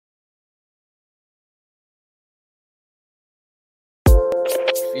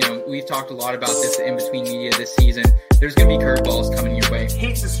we've talked a lot about this in between media this season. There's going to be curveballs coming your way.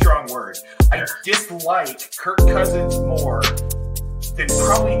 Hate's a strong word. I dislike Kirk Cousins more than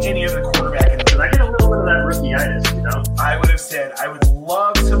probably any other quarterback. Because I get a little bit of that rookie-itis, you know? I would have said, I would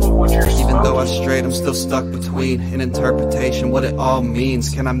love some of what you're saying. Even though I strayed, I'm still stuck between an interpretation, what it all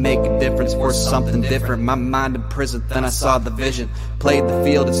means. Can I make a difference for something different? My mind in prison, then I saw the vision. Played the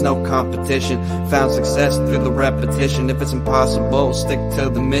field, it's no competition. Found success through the repetition. If it's impossible, stick to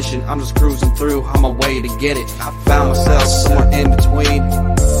the mission. I'm just cruising through on my way to get it. I found myself somewhere in between.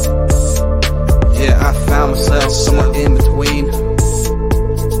 Yeah, I found myself somewhere in between.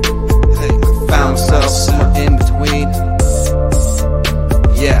 Found myself somewhere in between.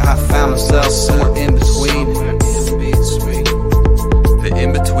 Yeah, I found myself somewhere in between. The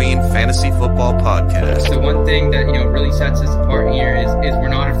In Between Fantasy Football Podcast. So one thing that really sets us apart here is we're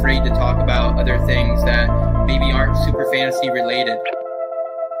not afraid to talk about other things that maybe aren't super fantasy related.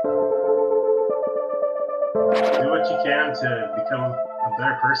 Do what you can to become a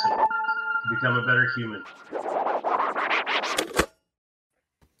better person, to become a better human.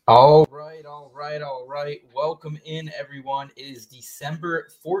 All right. Welcome in, everyone. It is December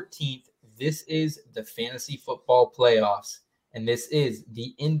 14th. This is the Fantasy Football Playoffs, and this is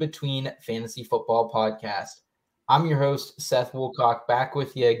the In Between Fantasy Football Podcast. I'm your host, Seth Woolcock, back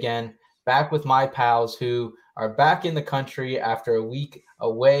with you again, back with my pals who are back in the country after a week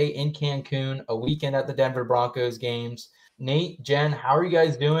away in Cancun, a weekend at the Denver Broncos games. Nate, Jen, how are you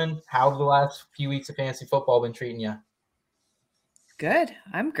guys doing? How have the last few weeks of fantasy football been treating you? Good.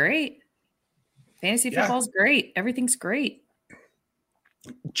 I'm great. Fantasy football's great. Everything's great.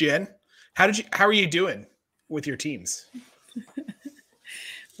 Jen, how are you doing with your teams?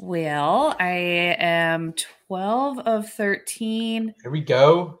 Well, I am 12 of 13. Here we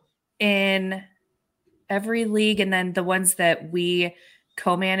go. In every league, and then the ones that we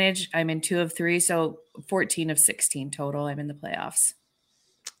co-manage, I'm in 2 of 3, so 14 of 16 total. I'm in the playoffs.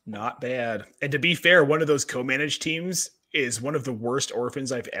 Not bad. And to be fair, one of those co-managed teams is one of the worst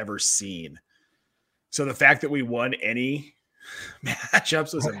orphans I've ever seen. So the fact that we won any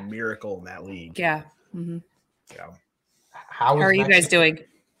matchups was a miracle in that league. Yeah. Mm-hmm. Yeah. How are you guys doing?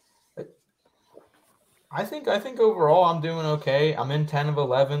 I think overall I'm doing okay. I'm in 10 of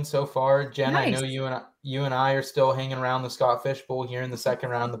 11 so far. Jen, Nice. I know you and I are still hanging around the Scott Fish Bowl here in the second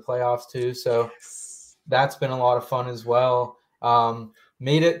round of the playoffs too. So that's been a lot of fun as well.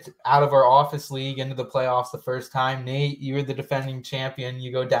 Made it out of our office league into the playoffs the first time. Nate, you were the defending champion.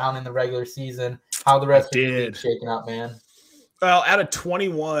 You go down in the regular season. How the rest of the league shaking up, man? Well, out of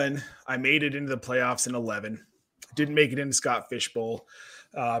 21, I made it into the playoffs in 11. Didn't make it into Scott Fish Bowl.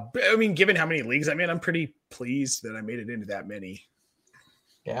 Given how many leagues I'm in, I'm pretty pleased that I made it into that many.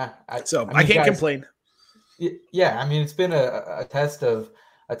 Yeah. I can't complain. Yeah, it's been a test of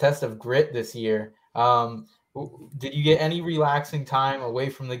grit this year. Did you get any relaxing time away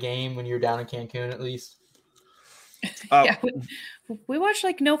from the game when you were down in Cancun, at least? Yeah, we watch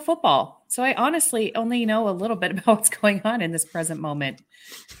no football. So I honestly only know a little bit about what's going on in this present moment.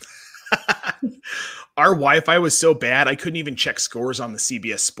 Our Wi-Fi was so bad, I couldn't even check scores on the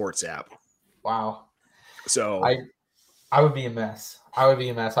CBS Sports app. Wow. So I would be a mess.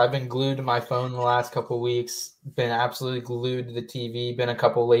 I've been glued to my phone the last couple of weeks, been absolutely glued to the TV, been a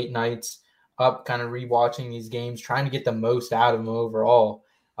couple late nights up kind of rewatching these games, trying to get the most out of them overall.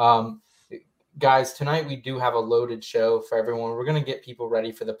 Guys, tonight we do have a loaded show for everyone. We're going to get people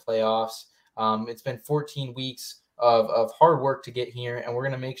ready for the playoffs. It's been 14 weeks of hard work to get here, and we're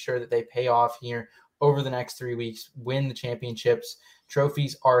going to make sure that they pay off here over the next 3 weeks, win the championships.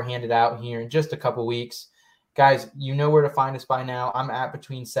 Trophies are handed out here in just a couple weeks. Guys, you know where to find us by now. I'm at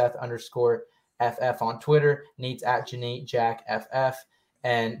 @BetweenSeth_FF on Twitter. Nate's at JanateJackFF.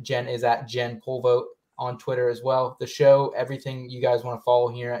 And Jen is at Jen Polvote on Twitter as well. The show, everything you guys want to follow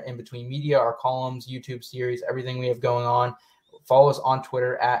here at In Between Media, our columns, YouTube series, everything we have going on. Follow us on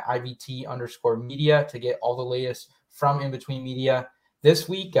Twitter at IBT_media to get all the latest from In Between Media. This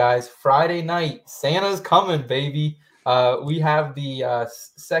week, guys, Friday night, Santa's coming, baby. We have the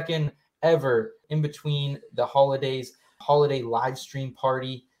second ever In Between the Holidays holiday live stream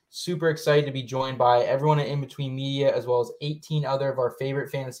party. Super excited to be joined by everyone at In Between Media, as well as 18 other of our favorite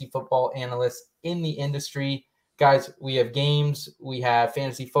fantasy football analysts in the industry. Guys, we have games, we have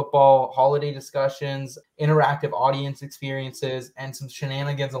fantasy football, holiday discussions, interactive audience experiences, and some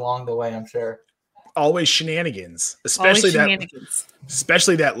shenanigans along the way, I'm sure. Always shenanigans, especially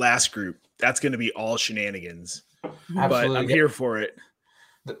that last group. That's going to be all shenanigans. Absolutely. But I'm here for it.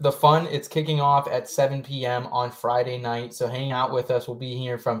 The fun, it's kicking off at 7 p.m. on Friday night. So hang out with us. We'll be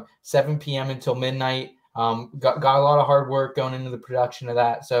here from 7 p.m. until midnight. Got a lot of hard work going into the production of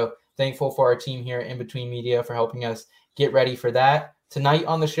that. So thankful for our team here at In Between Media for helping us get ready for that. Tonight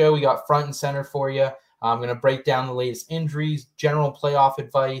on the show, we got front and center for you. I'm going to break down the latest injuries, general playoff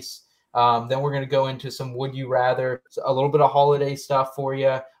advice. Then we're going to go into some would you rather, a little bit of holiday stuff for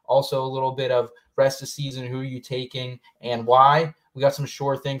you. Also a little bit of rest of season, who are you taking and why. We got some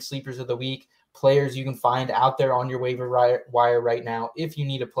sure thing sleepers of the week, players you can find out there on your waiver wire right now if you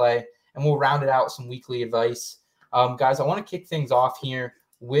need a play. And we'll round it out with some weekly advice. Guys, I want to kick things off here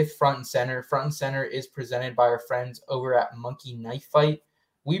with Front and Center. Front and Center is presented by our friends over at Monkey Knife Fight.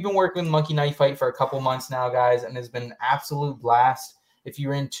 We've been working with Monkey Knife Fight for a couple months now, guys, and it's been an absolute blast. If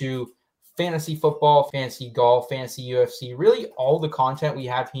you're into fantasy football, fantasy golf, fantasy UFC, really all the content we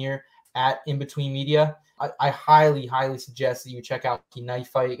have here at In Between Media, I highly, highly suggest that you check out Monkey Knife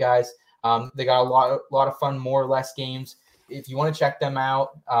Fight, guys. They got a lot of fun, more or less games. If you want to check them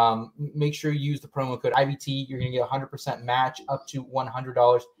out, make sure you use the promo code IBT. You're going to get 100% match up to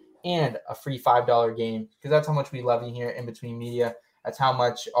 $100 and a free $5 game, because that's how much we love you here In Between Media. That's how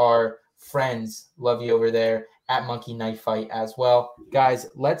much our friends love you over there at Monkey Knife Fight as well. Guys,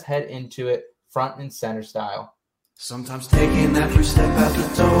 let's head into it front and center style. Sometimes taking that first step out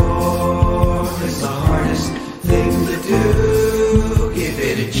the door is the hardest thing to do. Give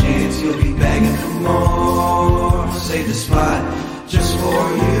it a chance, you'll be begging for more. Save the spot just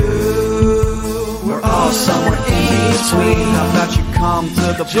for you. We're all somewhere in between. How about you come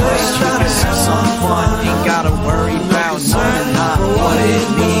to the place where you have some fun? Ain't gotta worry about knowing not what it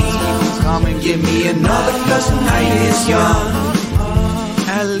means. People come and give me another, cause the night is young.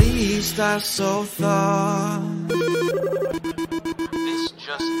 At least I so thought. This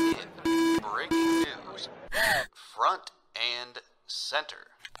just in. Breaking news. Front and center.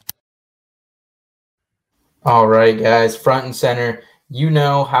 All right, guys, front and center. You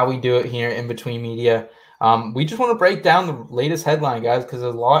know how we do it here In Between Media. We just want to break down the latest headline, guys, because a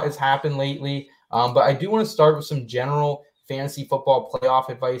lot has happened lately. But I do want to start with some general fantasy football playoff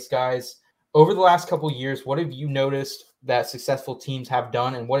advice, guys. Over the last couple of years, what have you noticed that successful teams have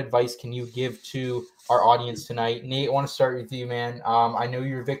done, and what advice can you give to our audience tonight? Nate, I want to start with you, man. I know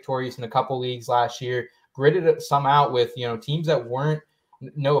you were victorious in a couple leagues last year, gritted some out with teams that weren't,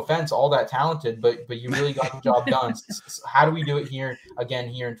 no offense, all that talented, but you really got the job done. So how do we do it here again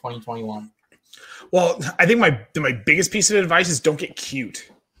here in 2021? Well, I think my biggest piece of advice is don't get cute.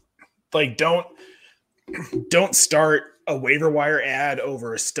 Like don't start a waiver wire ad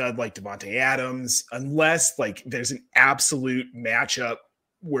over a stud like Devontae Adams unless like there's an absolute matchup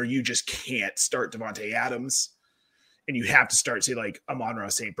where you just can't start Devontae Adams and you have to start, say, like Amon-Ra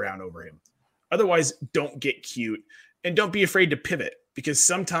St. Brown over him. Otherwise, don't get cute and don't be afraid to pivot, because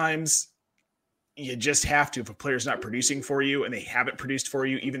sometimes you just have to. If a player's not producing for you and they haven't produced for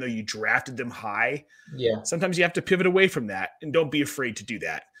you, even though you drafted them high, sometimes you have to pivot away from that, and don't be afraid to do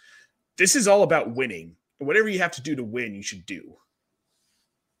that. This is all about winning. Whatever you have to do to win, you should do.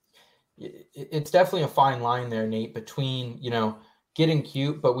 It's definitely a fine line there, Nate, between, getting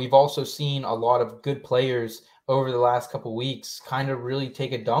cute, but we've also seen a lot of good players over the last couple of weeks kind of really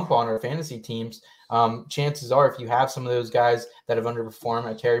take a dump on our fantasy teams. Chances are, if you have some of those guys that have underperformed,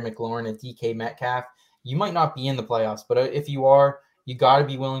 a Terry McLaurin and DK Metcalf, you might not be in the playoffs. But if you are, you got to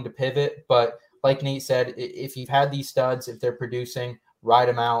be willing to pivot. But like Nate said, if you've had these studs, if they're producing, ride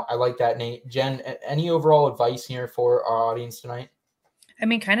them out. I like that, Nate. Jen, any overall advice here for our audience tonight? I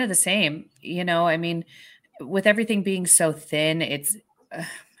mean, kind of the same. With everything being so thin,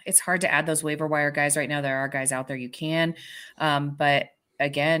 it's hard to add those waiver wire guys right now. There are guys out there you can, but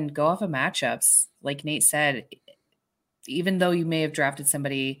again, go off of matchups. Like Nate said, even though you may have drafted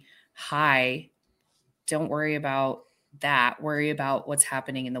somebody high, don't worry about that. Worry about what's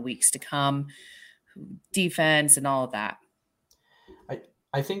happening in the weeks to come, defense and all of that.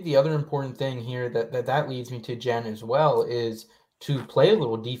 I think the other important thing here that leads me to, Jen, as well, is to play a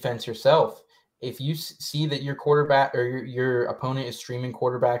little defense yourself. If you see that your quarterback or your opponent is streaming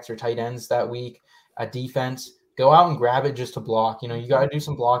quarterbacks or tight ends that week, a defense, go out and grab it just to block. You got to do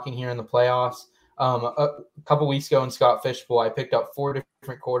some blocking here in the playoffs. A couple weeks ago in Scott Fishbowl, I picked up 4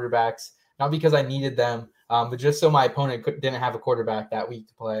 different quarterbacks, not because I needed them, but just so my opponent didn't have a quarterback that week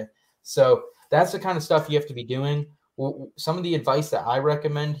to play. So that's the kind of stuff you have to be doing. Some of the advice that I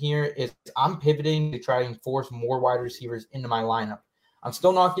recommend here is I'm pivoting to try and force more wide receivers into my lineup. I'm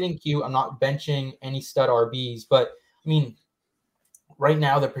still not getting cute. I'm not benching any stud RBs, but right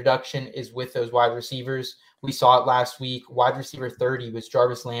now the production is with those wide receivers. We saw it last week. Wide receiver 30 was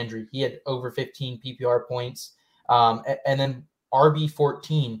Jarvis Landry. He had over 15 PPR points. And then RB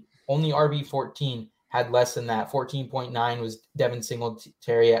 14, only RB 14 had less than that. 14.9 was Devin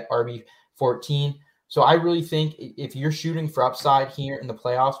Singletary at RB 14. So I really think if you're shooting for upside here in the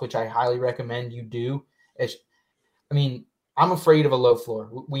playoffs, which I highly recommend you do, I'm afraid of a low floor.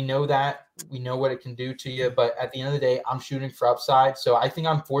 We know that. We know what it can do to you. But at the end of the day, I'm shooting for upside. So I think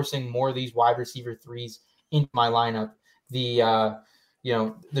I'm forcing more of these wide receiver threes into my lineup. The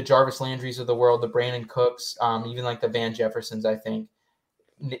Jarvis Landrys of the world, the Brandon Cooks, even like the Van Jeffersons, I think.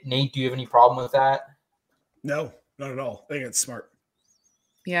 Nate, do you have any problem with that? No, not at all. I think it's smart.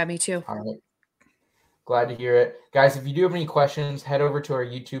 Yeah, me too. All right. Glad to hear it. Guys, if you do have any questions, head over to our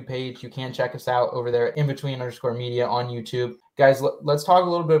YouTube page. You can check us out over there, InBetween_media on YouTube. Guys, let's talk a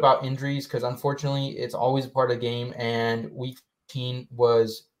little bit about injuries because unfortunately it's always a part of the game, and week 15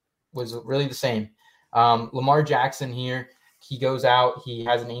 was really the same. Lamar Jackson here, he goes out. He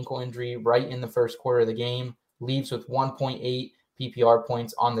has an ankle injury right in the first quarter of the game, leaves with 1.8 PPR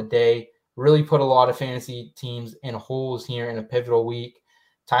points on the day. Really put a lot of fantasy teams in holes here in a pivotal week.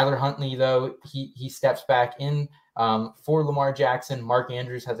 Tyler Huntley, though, he steps back in for Lamar Jackson. Mark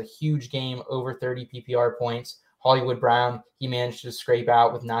Andrews has a huge game, over 30 PPR points. Hollywood Brown, he managed to scrape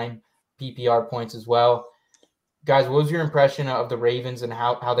out with 9 PPR points as well. Guys, what was your impression of the Ravens and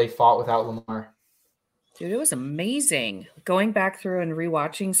how they fought without Lamar? Dude, it was amazing. Going back through and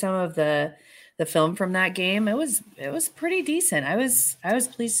rewatching some of the film from that game, it was pretty decent. I was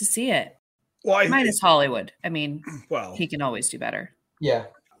pleased to see it. Well, minus Hollywood. I mean, well, he can always do better. Yeah.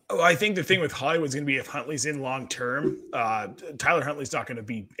 I think the thing with Hollywood is going to be if Huntley's in long term, Tyler Huntley's not going to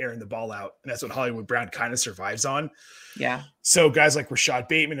be airing the ball out. And that's what Hollywood Brown kind of survives on. Yeah. So guys like Rashad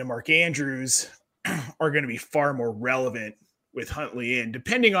Bateman and Mark Andrews are going to be far more relevant with Huntley in,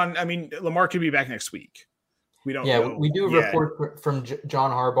 depending on, Lamar could be back next week. We don't know. We do report from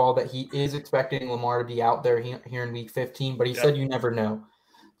John Harbaugh that he is expecting Lamar to be out there here in week 15, but he said you never know.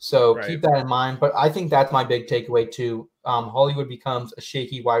 So keep that in mind. But I think that's my big takeaway too. Hollywood becomes a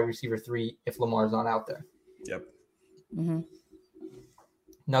shaky wide receiver 3 if Lamar's not out there. Yep. Mm-hmm.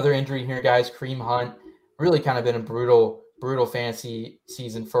 Another injury here, guys. Kareem Hunt. Really kind of been a brutal fantasy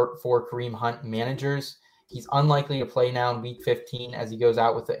season for Kareem Hunt managers. He's unlikely to play now in week 15 as he goes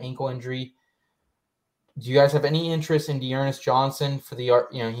out with the ankle injury. Do you guys have any interest in Dearness Johnson for he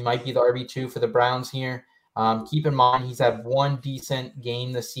might be the RB2 for the Browns here? Keep in mind, he's had one decent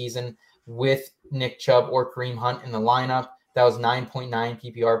game this season with Nick Chubb or Kareem Hunt in the lineup. That was 9.9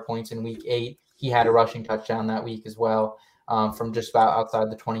 PPR points in week 8. He had a rushing touchdown that week as well from just about outside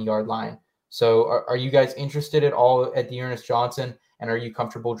the 20-yard line. So are you guys interested at all at Dearness Johnson, and are you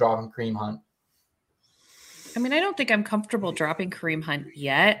comfortable dropping Kareem Hunt? I don't think I'm comfortable dropping Kareem Hunt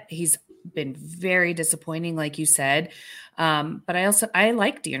yet. He's been very disappointing, like you said. But I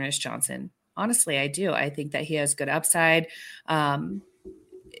like Dearness Johnson. Honestly, I do. I think that he has good upside.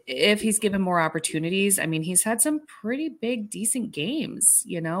 If he's given more opportunities, he's had some pretty big, decent games,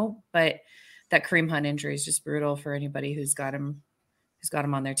 but that Kareem Hunt injury is just brutal for anybody who's got him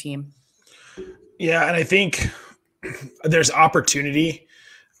on their team. Yeah. And I think there's opportunity.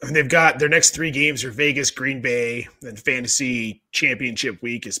 They've got their next 3 games are Vegas, Green Bay, then fantasy championship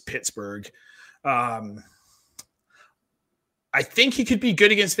week is Pittsburgh. I think he could be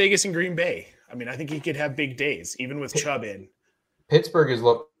good against Vegas and Green Bay. I think he could have big days, even with Chubb in. Pittsburgh has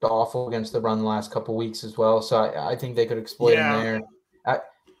looked awful against the run the last couple of weeks as well, so I think they could exploit him there.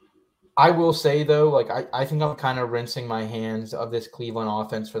 I will say, though, I think I'm kind of rinsing my hands of this Cleveland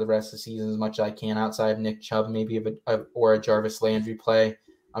offense for the rest of the season as much as I can outside of Nick Chubb, maybe or a Jarvis Landry play.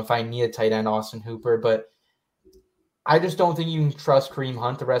 If I need a tight end, Austin Hooper, but I just don't think you can trust Kareem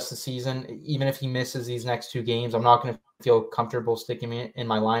Hunt the rest of the season. Even if he misses these next 2 games, I'm not going to feel comfortable sticking him in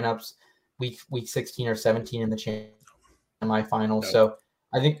my lineups week 16 or 17 in the semifinals. So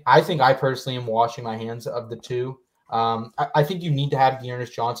I think I personally am washing my hands of the 2. I think you need to have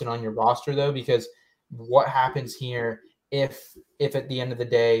Dearness Johnson on your roster though, because what happens here if at the end of the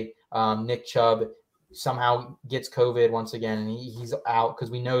day Nick Chubb somehow gets COVID once again and he's out, because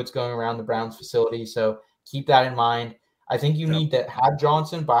we know it's going around the Browns facility. So keep that in mind. I think you need to have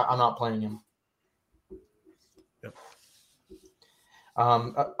Johnson, but I'm not playing him. Yep.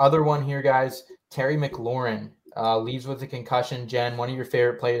 Other one here, guys. Terry McLaurin leaves with a concussion. Jen, one of your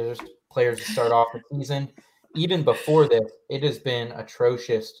favorite players to start off the season. Even before this, it has been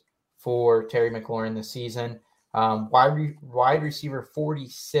atrocious for Terry McLaurin this season. Wide receiver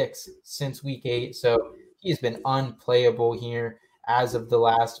 46 since week 8. So he has been unplayable here as of the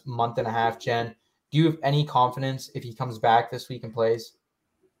last month and a half. Jen, do you have any confidence if he comes back this week and plays?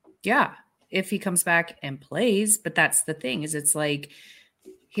 Yeah, if he comes back and plays, but that's the thing is it's like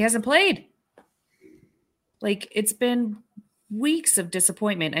he hasn't played. It's been weeks of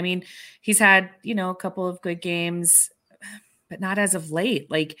disappointment. He's had, a couple of good games, but not as of late.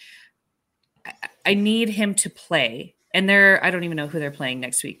 I need him to play. And I don't even know who they're playing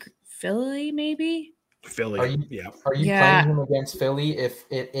next week. Philly, maybe? Philly, Are you Yeah. playing him against Philly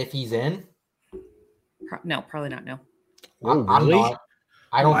if he's in? No, probably not. No. Oh, I'm really? not.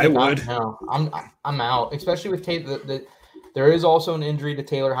 I don't I think would. No, I'm out. Especially with there is also an injury to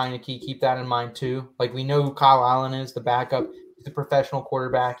Taylor Heineke. Keep that in mind too. Like we know who Kyle Allen is, the backup. He's a professional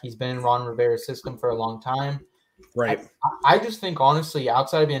quarterback. He's been in Ron Rivera's system for a long time. Right. I just think honestly,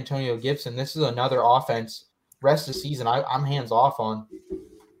 outside of Antonio Gibson, this is another offense. Rest of the season, I'm hands off on.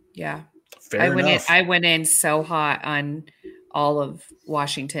 Yeah. Fair enough. I went in so hot on all of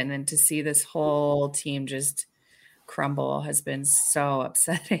Washington, and to see this whole team just crumble has been so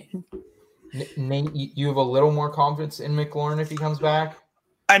upsetting. Nate, you have a little more confidence in McLaurin if he comes back?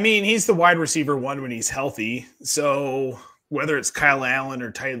 I mean, he's the wide receiver one when he's healthy. So whether it's Kyle Allen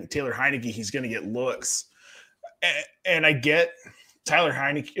or Taylor Heineke, he's going to get looks. And I get Kyle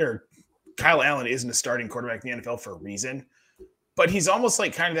Allen isn't a starting quarterback in the NFL for a reason. But he's almost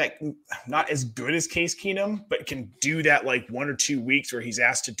like kind of that, not as good as Case Keenum, but can do that like 1 or 2 weeks where he's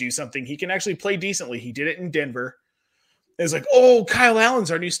asked to do something. He can actually play decently. He did it in Denver. It's like, oh, Kyle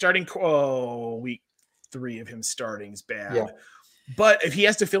Allen's our new starting. Oh, week 3 of him starting is bad. Yeah. But if he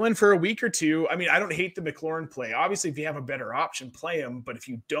has to fill in for a week or two, I mean, I don't hate the McLaurin play. Obviously, if you have a better option, play him. But if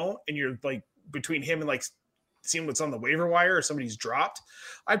you don't, and you're like between him and like seeing what's on the waiver wire or somebody's dropped,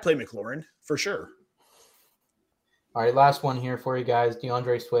 I'd play McLaurin for sure. All right, last one here for you guys.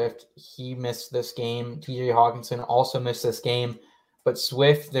 DeAndre Swift, he missed this game. TJ Hawkinson also missed this game. But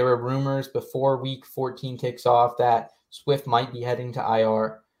Swift, there were rumors before week 14 kicks off that Swift might be heading to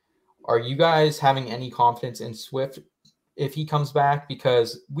IR. Are you guys having any confidence in Swift if he comes back?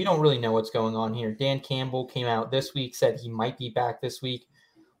 Because we don't really know what's going on here. Dan Campbell came out this week, said he might be back this week.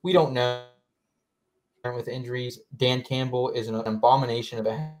 We don't know with injuries. Dan Campbell is an abomination of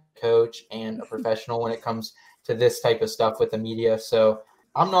a head coach and a professional when it comes to this type of stuff with the media. So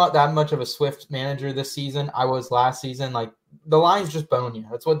I'm not that much of a Swift manager this season. I was last season. Like the Lions just bone you.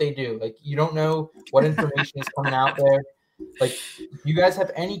 That's what they do. Like you don't know what information is coming out there. Like you guys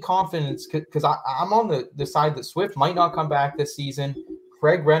have any confidence? Because I'm on the side that Swift might not come back this season.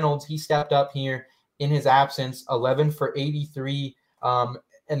 Craig Reynolds, he stepped up here in his absence, 11 for 83, and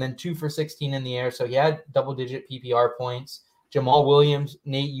then 2 for 16 in the air. So he had double-digit PPR points. Jamal Williams,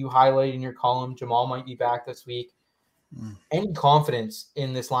 Nate, you highlighted in your column, Jamal might be back this week. Any confidence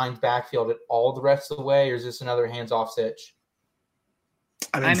in this Lions backfield at all the rest of the way, or is this another hands-off sitch?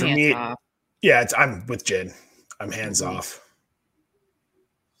 I mean, for me, yeah, I'm with Jen. I'm hands off.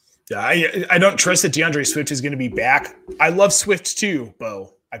 Yeah, I don't trust that DeAndre Swift is going to be back. I love Swift too,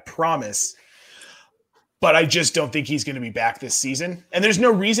 Bo. I promise. But I just don't think he's going to be back this season. And there's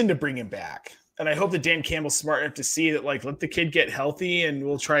no reason to bring him back. And I hope that Dan Campbell's smart enough to see that, like, let the kid get healthy and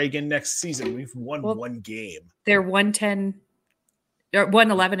we'll try again next season. We've won one game. They're 1-10 or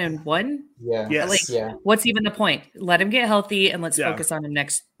 1-11-1. Yeah. Yes. Like, yeah. What's even the point? Let him get healthy and let's focus on him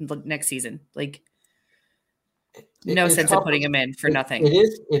next season. Like, no sense in putting him in for nothing.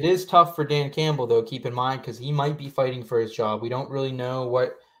 It is tough for Dan Campbell, though, keep in mind, because he might be fighting for his job. We don't really know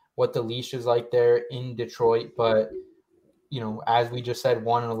what the leash is like there in Detroit, but as we just said,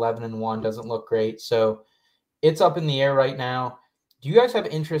 1-11-1 doesn't look great. So it's up in the air right now. Do you guys have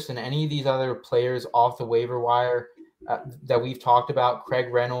interest in any of these other players off the waiver wire that we've talked about?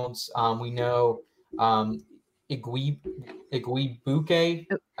 Craig Reynolds, we know Igwebuike.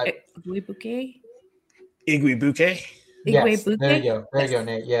 Igwebuike? Yes, there you go. There you go,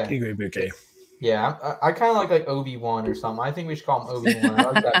 Nate. Yeah. Igwebuike. Yeah, I kind of like Obi-Wan or something. I think we should call him Obi-Wan. I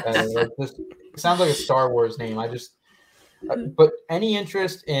like that better. It sounds like a Star Wars name. But any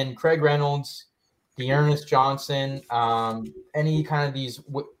interest in Craig Reynolds, Dearness Johnson, any kind of these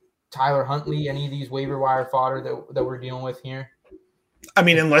Tyler Huntley, any of these waiver wire fodder that we're dealing with here? I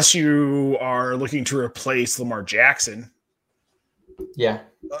mean, unless you are looking to replace Lamar Jackson. Yeah.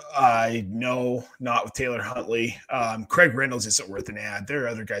 No, not with Taylor Huntley. Craig Reynolds isn't worth an ad. There are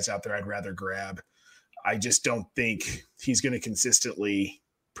other guys out there I'd rather grab. I just don't think he's going to consistently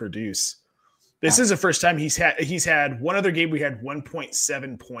produce. This is the first time he's had one other game. We had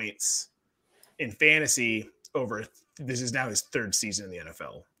 1.7 points in fantasy over. This is now his 3rd season in the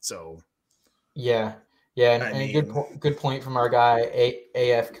NFL. So, yeah, and a good point from our guy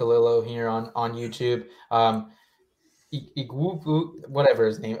AF Kalilo here on YouTube. Whatever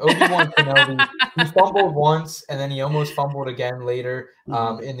his name, Obi-Wan Kenobi. He fumbled once, and then he almost fumbled again later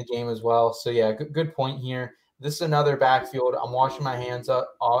in the game as well. So yeah, good point here. This is another backfield I'm washing my hands of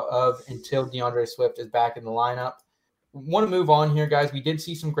until DeAndre Swift is back in the lineup. Want to move on here, guys. We did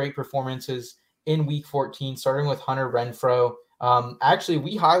see some great performances in Week 14, starting with Hunter Renfrow. Actually,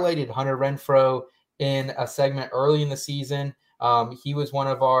 we highlighted Hunter Renfrow in a segment early in the season. He was one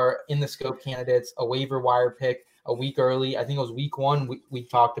of our in the scope candidates, a waiver wire pick a week early. I think it was week 1. We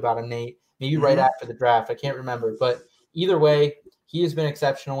talked about him, Nate, maybe right after the draft. I can't remember, but either way, he has been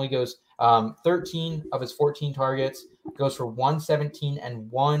exceptional. He goes 13 of his 14 targets, goes for 117 and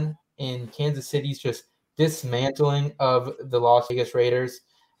 1 in Kansas City's just dismantling of the Las Vegas Raiders.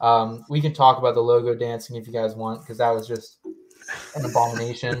 We can talk about the logo dancing if you guys want, because that was just an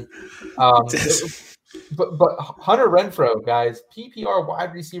abomination. But Hunter Renfrow, guys, PPR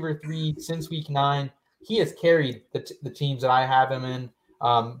wide receiver 3 since week 9. He has carried the teams that I have him in.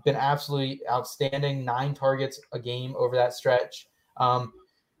 Been absolutely outstanding. 9 targets a game over that stretch.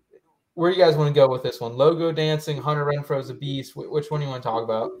 Where do you guys want to go with this one? Logo dancing, Hunter Renfrow's a beast. Which one do you want to talk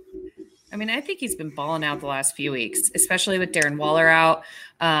about? I mean, I think he's been balling out the last few weeks, especially with Darren Waller out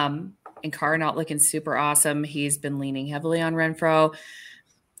and Carr not looking super awesome. He's been leaning heavily on Renfrow.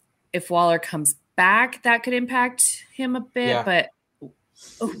 If Waller comes back, that could impact him a bit. Yeah. But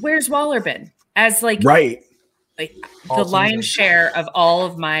where's Waller been? As like the lion's share of all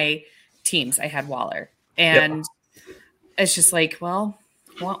of my teams, I had Waller. And it's just like, well,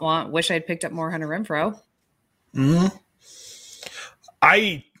 wish I'd picked up more Hunter Renfrow. Mm-hmm.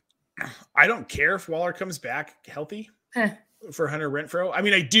 I don't care if Waller comes back healthy for Hunter Renfrow. I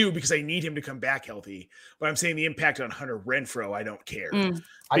mean, I do because I need him to come back healthy. But I'm saying the impact on Hunter Renfrow, I don't care.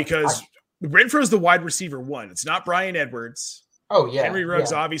 Because Renfrow's the wide receiver 1. It's not Bryan Edwards. Oh, yeah. Henry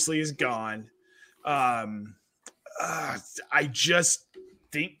Ruggs obviously is gone. I just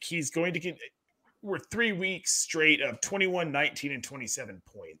think he's going to get – we're 3 weeks straight of 21, 19, and 27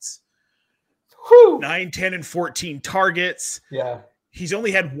 points. Whew. 9, 10, and 14 targets. Yeah. He's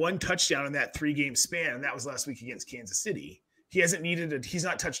only had 1 touchdown in that 3-game span, and that was last week against Kansas City. He hasn't needed he's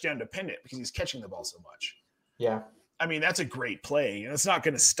not touchdown dependent because he's catching the ball so much. Yeah. I mean, that's a great play, and it's not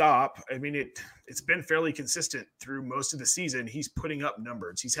going to stop. I mean, it's been fairly consistent through most of the season. He's putting up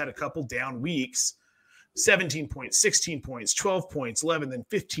numbers. He's had a couple down weeks, 17 points, 16 points, 12 points, 11, then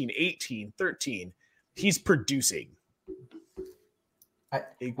 15, 18, 13. He's producing.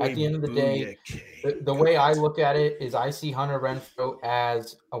 At the end of the day, the way I look at it is I see Hunter Renfrow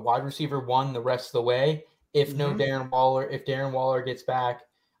as a wide receiver 1 the rest of the way. If Darren Waller gets back,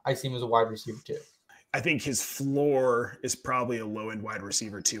 I see him as a wide receiver 2. I think his floor is probably a low-end wide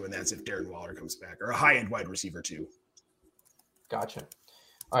receiver 2, and that's if Darren Waller comes back, or a high-end wide receiver 2. Gotcha.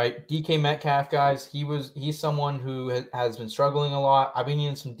 All right, DK Metcalf, guys. He's someone who has been struggling a lot. I've been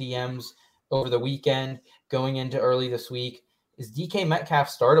getting some DMs over the weekend, going into early this week. Is DK Metcalf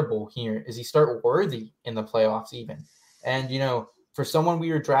startable here? Is he start worthy in the playoffs even? And, for someone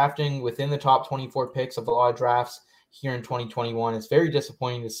we were drafting within the top 24 picks of a lot of drafts here in 2021, it's very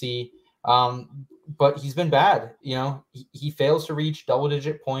disappointing to see. But he's been bad. He fails to reach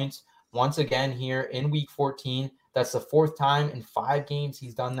double-digit points once again here in week 14. That's the 4th time in 5 games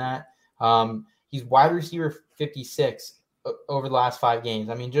he's done that. He's wide receiver 56 over the last 5 games.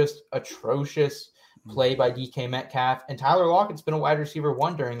 I mean, just atrocious play by DK Metcalf. And Tyler Lockett's been a wide receiver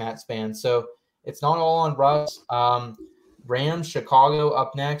 1 during that span. So it's not all on Russ. Rams, Chicago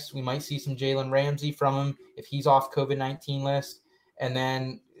up next. We might see some Jalen Ramsey from him if he's off COVID-19 list. And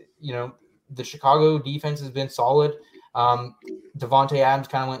then, the Chicago defense has been solid. Devontae Adams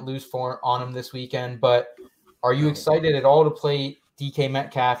kind of went loose on him this weekend. But are you excited at all to play DK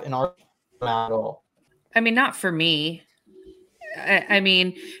Metcalf and are you at all? I mean, not for me. I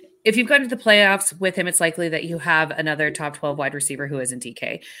mean, if you've gone to the playoffs with him, it's likely that you have another top 12 wide receiver who isn't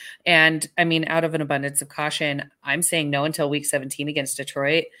DK. And I mean, out of an abundance of caution, I'm saying no until week 17 against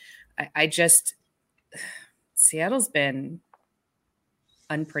Detroit. Seattle's been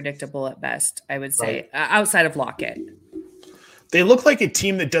unpredictable at best, I would say, outside of Lockett. They look like a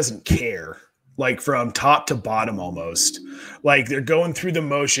team that doesn't care, like from top to bottom almost. Like they're going through the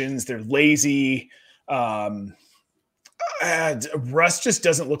motions. They're lazy. Russ just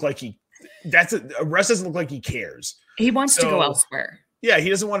doesn't look like Russ doesn't look like he cares. He wants to go elsewhere. Yeah, he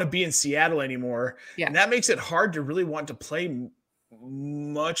doesn't want to be in Seattle anymore. Yeah. And that makes it hard to really want to play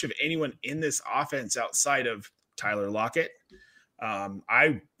much of anyone in this offense outside of Tyler Lockett.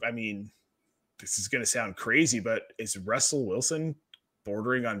 I mean, this is going to sound crazy, but is Russell Wilson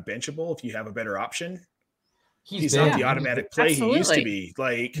bordering on benchable if you have a better option? He's not the automatic play he used to be.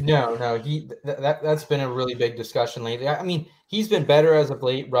 Like no, that's been a really big discussion lately. I mean, he's been better as of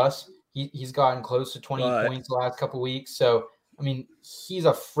late. Russ, he's gotten close to 20 points the last couple of weeks. So I mean, he's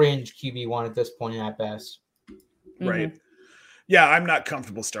a fringe QB1 at this point at best. Right. Mm-hmm. Yeah, I'm not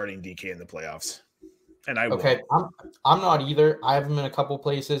comfortable starting DK in the playoffs, and I okay. I'm not either. I have him in a couple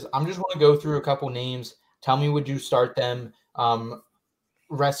places. I'm just want to go through a couple names. Tell me, would you start them?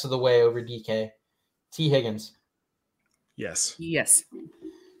 rest of the way over DK. T. Higgins. Yes. Yes.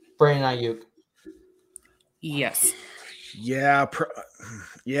 Brandon Ayuk. Yes. Yeah,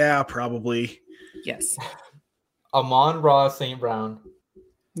 probably. Yes. Amon-Ra St. Brown.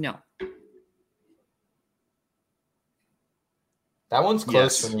 No. That one's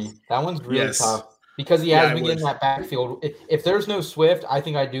close Yes. for me. That one's really Yes. tough because he Yeah, has I been getting would. that backfield. If there's no Swift, I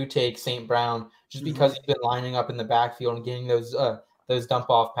think I do take St. Brown just because he's been lining up in the backfield and getting those dump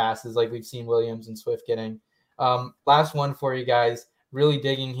off passes like we've seen Williams and Swift getting. Last one for you guys. Really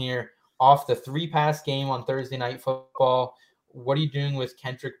digging here off the 3-pass game on Thursday Night Football. What are you doing with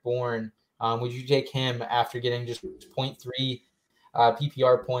Kendrick Bourne? Would you take him after getting just 0.3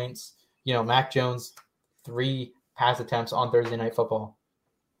 PPR points? You know, Mac Jones, 3 pass attempts on Thursday Night Football.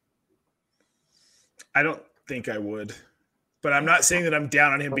 I don't think I would, but I'm not saying that I'm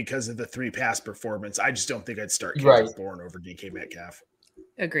down on him because of the 3-pass performance. I just don't think I'd start Kendrick Bourne over DK Metcalf.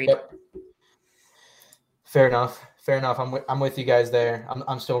 Agreed. Yep. Fair enough. I'm with you guys there.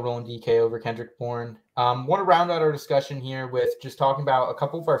 I'm still rolling DK over Kendrick Bourne. Want to round out our discussion here with just talking about a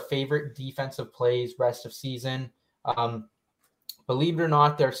couple of our favorite defensive plays rest of season. Believe it or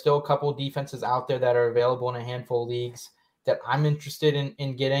not, there are still a couple of defenses out there that are available in a handful of leagues that I'm interested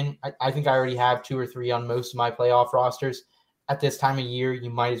in getting. I think I already have 2 or 3 on most of my playoff rosters. At this time of year, you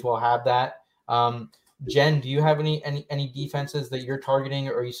might as well have that. Jen, do you have any defenses that you're targeting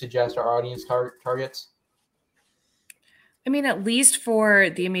or you suggest our audience targets? I mean, at least for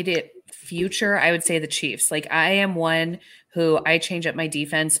the immediate future, I would say the Chiefs. Like, I am one who I change up my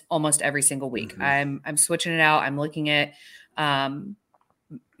defense almost every single week. I'm switching it out. I'm looking at matchups,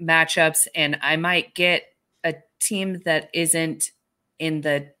 and I might get a team that isn't in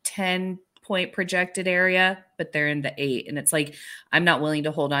the 10-point projected area, but they're in the 8. And it's like, I'm not willing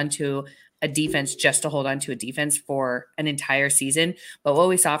to hold on to a defense just to hold on to a defense for an entire season. But what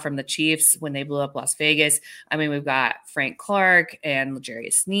we saw from the Chiefs when they blew up Las Vegas, I mean, we've got Frank Clark and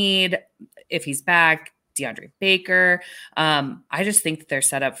L'Jarius Sneed, if he's back, DeAndre Baker. I just think that they're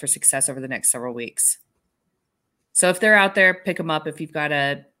set up for success over the next several weeks. So if they're out there, pick them up. If you've got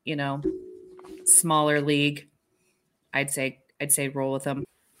a, smaller league, I'd say roll with them.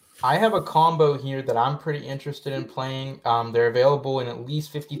 I have a combo here that I'm pretty interested in playing. They're available in at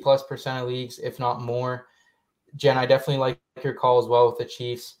least 50+% of leagues, if not more. Jen, I definitely like your call as well with the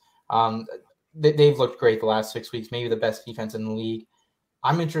Chiefs. They've looked great the last 6 weeks, maybe the best defense in the league.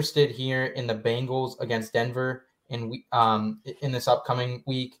 I'm interested here in the Bengals against Denver in this upcoming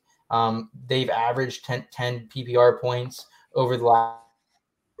week. They've averaged 10 PPR points over the last.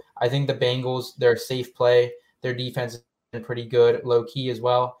 I think the Bengals, they're a safe play. Their defense has been pretty good, low key as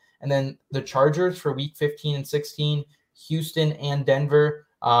well. And then the Chargers for week 15 and 16, Houston and Denver,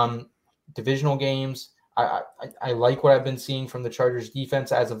 divisional games. I like what I've been seeing from the Chargers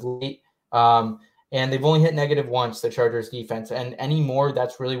defense as of late. And they've only hit negative once, the Chargers defense. And anymore,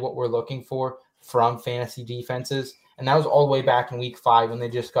 that's really what we're looking for from fantasy defenses. And that was all the way back in week 5 when they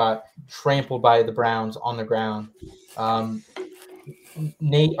just got trampled by the Browns on the ground.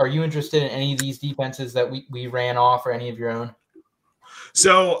 Nate, are you interested in any of these defenses that we ran off or any of your own?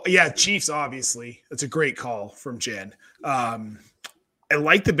 So, yeah, Chiefs, obviously. That's a great call from Jen. I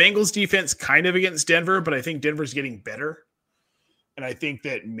like the Bengals defense kind of against Denver, but I think Denver's getting better. And I think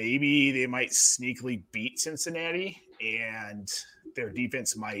that maybe they might sneakily beat Cincinnati and their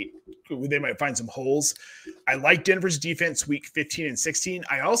defense might find some holes. I like Denver's defense week 15 and 16.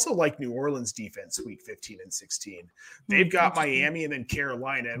 I also like New Orleans defense week 15 and 16. They've got Miami and then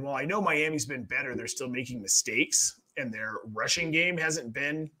Carolina. And while I know Miami's been better, they're still making mistakes and their rushing game hasn't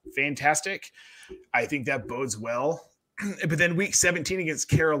been fantastic. I think that bodes well. But then week 17 against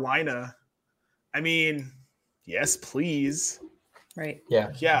Carolina, I mean, yes, please. Right.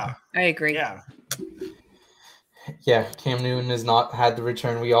 Yeah. I agree. Yeah, Cam Newton has not had the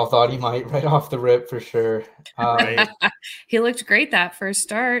return we all thought he might right off the rip for sure. Right. He looked great that first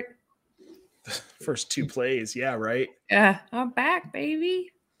start. First 2 plays. Yeah, right. Yeah, I'm back,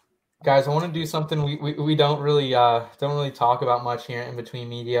 baby. Guys, I want to do something we don't really talk about much here in between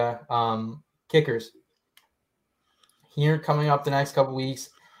media. Kickers. Here coming up the next couple weeks.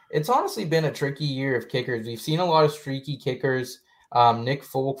 It's honestly been a tricky year of kickers. We've seen a lot of streaky kickers. Nick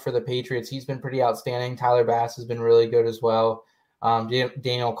Folk for the Patriots, he's been pretty outstanding. Tyler Bass has been really good as well.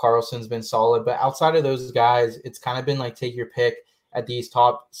 Daniel Carlson's been solid. But outside of those guys, it's kind of been like take your pick at these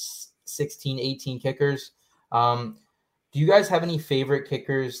top 16, 18 kickers. Do you guys have any favorite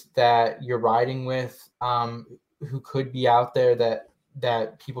kickers that you're riding with who could be out there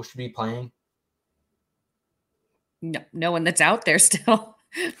that people should be playing? No one that's out there still.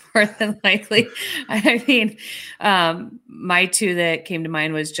 More than likely. I mean, my two that came to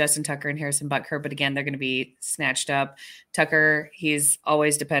mind was Justin Tucker and Harrison Butker, but again, they're going to be snatched up. Tucker, he's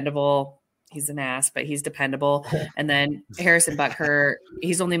always dependable. He's an ass, but he's dependable. And then Harrison Butker,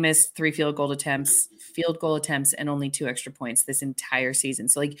 he's only missed 3 field goal attempts, and only 2 extra points this entire season.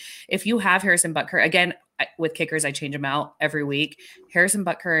 So like if you have Harrison Butker, again, with kickers, I change them out every week. Harrison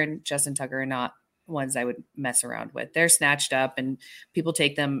Butker and Justin Tucker are not ones I would mess around with. They're snatched up and people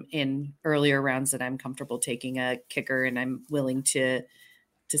take them in earlier rounds that I'm comfortable taking a kicker, and I'm willing to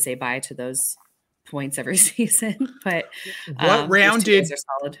say bye to those points every season. But what round did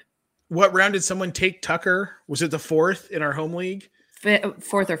solid. What round did someone take Tucker? Was it the 4th in our home league?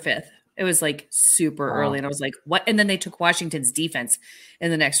 4th or 5th. It was like super early, and I was like, "What?" And then they took Washington's defense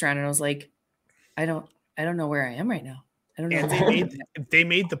in the next round, and I was like, "I don't know where I am right now. I don't know." And they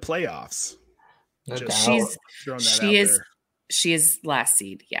made the playoffs. She is last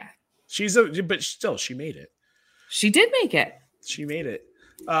seed. Yeah, but still, she made it. She did make it. She made it.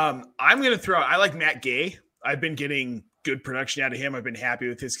 I'm going to throw. I like Matt Gay. I've been getting good production out of him. I've been happy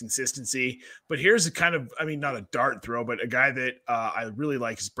with his consistency. But here's a kind of, not a dart throw, but a guy that I really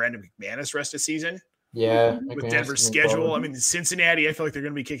like is Brandon McManus rest of season. Yeah. With Denver's schedule. Cincinnati, I feel like they're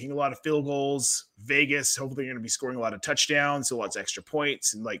going to be kicking a lot of field goals. Vegas, hopefully they're going to be scoring a lot of touchdowns, so lots of extra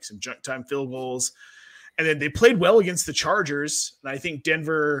points and like some junk time field goals. And then they played well against the Chargers. And I think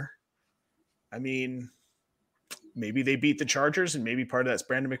Denver, maybe they beat the Chargers, and maybe part of that's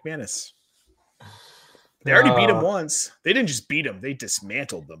Brandon McManus. They already beat him once. They didn't just beat them. They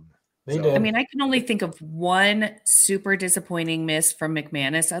dismantled them. They did. I can only think of one super disappointing miss from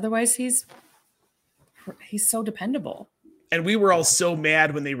McManus. Otherwise, he's so dependable. And we were all so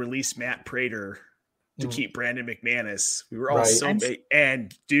mad when they released Matt Prater to keep Brandon McManus. We were all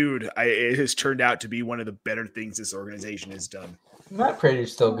and dude, it has turned out to be one of the better things this organization has done. Matt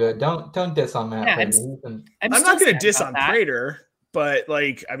Prater's still good. Don't diss on Matt Prater. I'm not going to diss on Prater, but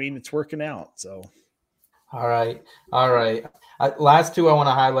it's working out. So. All right. Last two I want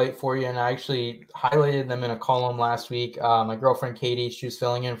to highlight for you, and I actually highlighted them in a column last week. My girlfriend Katie, she was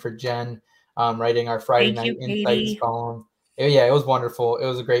filling in for Jen, writing our Friday Night Insights column. Yeah, it was wonderful. It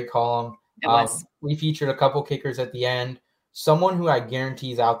was a great column. We featured a couple kickers at the end. Someone who I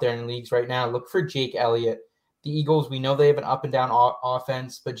guarantee is out there in leagues right now, look for Jake Elliott. The Eagles, we know they have an up and down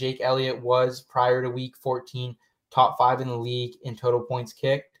offense, but Jake Elliott was, prior to week 14, top 5 in the league in total points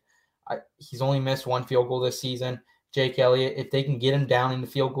kicked. He's only missed 1 field goal this season. Jake Elliott, if they can get him down in the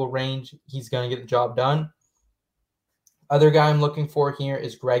field goal range, he's going to get the job done. Other guy I'm looking for here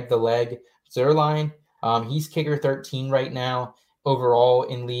is Greg the Leg Zuerlein. He's kicker 13 right now overall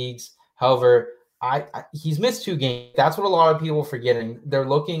in leagues. However, he's missed 2 games. That's what a lot of people are forgetting. They're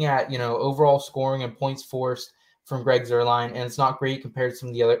looking at overall scoring and points forced from Greg Zuerlein, and it's not great compared to some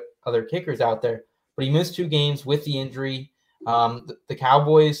of the other kickers out there. But he missed 2 games with the injury. The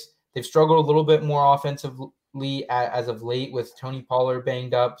Cowboys, they've struggled a little bit more offensively as of late with Tony Pollard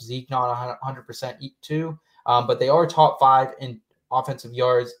banged up, Zeke not 100% too. But they are top 5 in offensive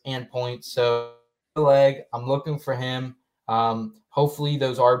yards and points. So the leg, I'm looking for him. Hopefully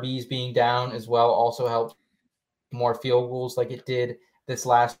those RBs being down as well also helps more field goals like it did this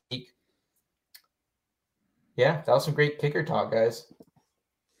last week. Yeah, that was some great kicker talk, guys.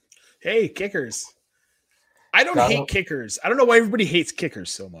 Hey, kickers. I don't hate kickers. I don't know why everybody hates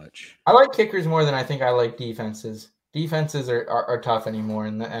kickers so much. I like kickers more than I think I like defenses. Defenses are tough anymore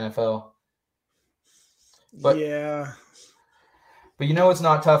in the NFL. But yeah. But what's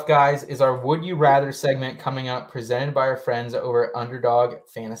not tough, guys, is our Would You Rather segment coming up, presented by our friends over at Underdog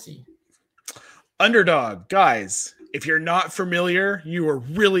Fantasy. Underdog, guys, if you're not familiar, you are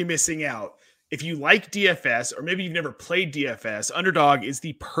really missing out. If you like DFS, or maybe you've never played DFS, Underdog is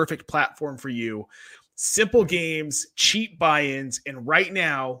the perfect platform for you. Simple games, cheap buy-ins, and right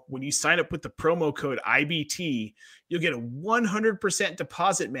now, when you sign up with the promo code IBT, you'll get a 100%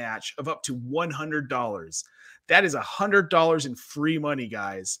 deposit match of up to $100. That is $100 in free money,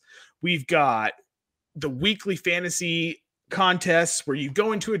 guys. We've got the weekly fantasy contests where you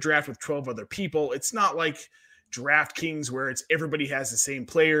go into a draft with 12 other people. It's not like DraftKings where it's everybody has the same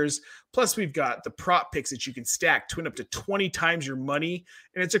players. Plus, we've got the prop picks that you can stack to win up to 20 times your money,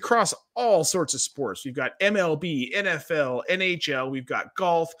 and it's across all sorts of sports. We've got MLB, NFL, NHL. We've got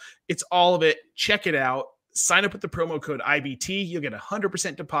golf. It's all of it. Check it out. Sign up with the promo code IBT. You'll get a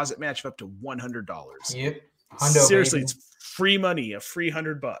 100% deposit match of up to $100. Yep. Seriously, baby. It's free money, a free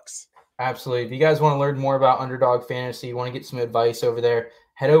 $100. Absolutely. If you guys want to learn more about Underdog Fantasy, you want to get some advice over there,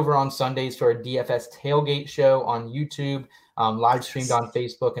 head over on Sundays to our DFS Tailgate show on YouTube, live streamed on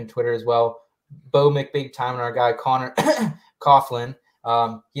Facebook and Twitter as well. Bo McBig Time and our guy Connor Coughlin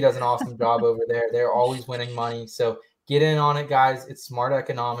He does an awesome job over there. They're always winning money. So get in on it, guys. It's smart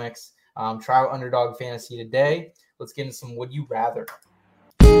economics. Try out Underdog Fantasy today. Let's get into some Would You Rather.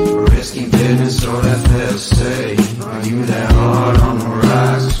 Risky business or that fair say. Are you that hard on the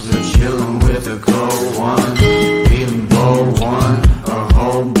rocks? We're chilling with a cold one. Feeling bold one or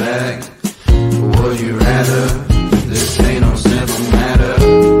hold back. Would you rather? This ain't no simple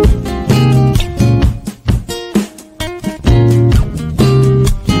matter.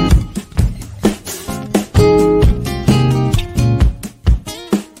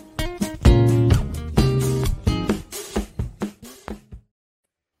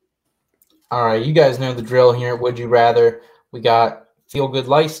 All right, you guys know the drill here. Would you rather? We got feel-good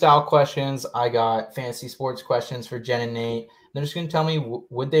lifestyle questions. I got fantasy sports questions for Jen and Nate. They're just going to tell me,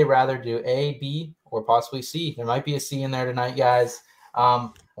 would they rather do A, B, or possibly C? There might be a C in there tonight, guys. I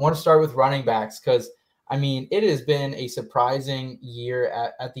want to start with running backs because, I mean, it has been a surprising year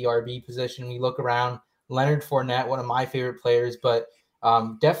at the RB position. We look around, Leonard Fournette, one of my favorite players, but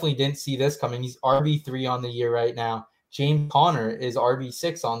definitely didn't see this coming. He's RB3 on the year right now. James Conner is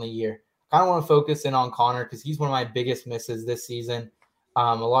RB6 on the year. I kind of want to focus in on Conner because he's one of my biggest misses this season.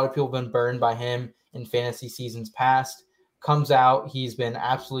 A lot of people have been burned by him in fantasy seasons past. Comes out, he's been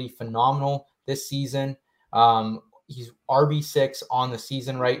absolutely phenomenal this season. He's RB6 on the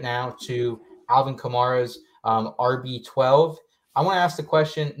season right now to Alvin Kamara's RB12. I want to ask the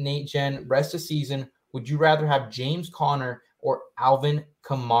question, Nate, Jen, rest of season, would you rather have James Conner or Alvin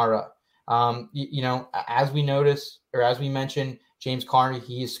Kamara? As we noticed, or as we mentioned, James Conner,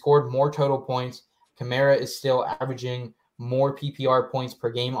 he has scored more total points. Kamara is still averaging more PPR points per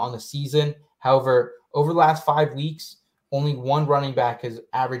game on the season. However, over the last 5 weeks, only one running back has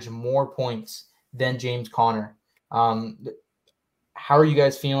averaged more points than James Conner. How are you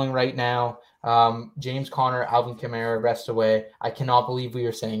guys feeling right now? James Conner, Alvin Kamara, rest away. I cannot believe we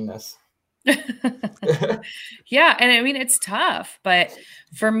are saying this. Yeah, and I mean, it's tough, but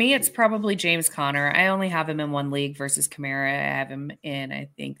for me, it's probably James Conner. I only have him in one league versus Kamara. I have him in, I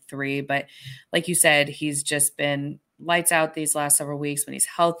think, 3. But like you said, he's just been lights out these last several weeks when he's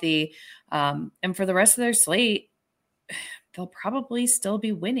healthy. And for the rest of their slate, they'll probably still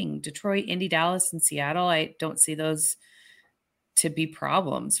be winning. Detroit, Indy, Dallas, and Seattle, I don't see those to be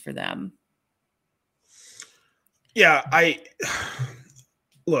problems for them. Yeah,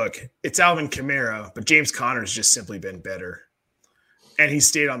 look, it's Alvin Kamara, but James Conner's just simply been better. And he's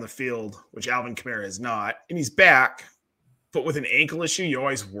stayed on the field, which Alvin Kamara has not. And he's back, but with an ankle issue, you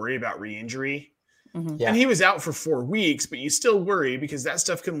always worry about re-injury. Mm-hmm. Yeah. And he was out for 4 weeks, but you still worry because that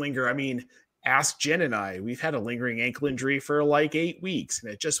stuff can linger. I mean, ask Jen and I. We've had a lingering ankle injury for like 8 weeks,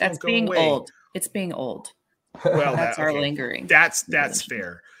 and it just won't go away. That's being old. It's being old. Well, that's our lingering. That's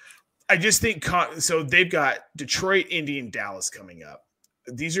fair. I just think so. They've got Detroit, Indy, and Dallas coming up.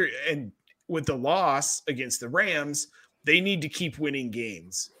 These are, and with the loss against the Rams, they need to keep winning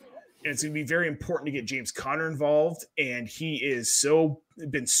games. And it's going to be very important to get James Conner involved. And he is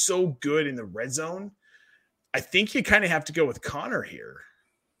been so good in the red zone. I think you kind of have to go with Conner here.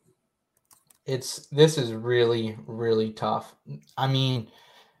 This is really, really tough. I mean,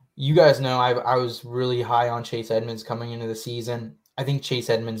 you guys know I was really high on Chase Edmonds coming into the season. I think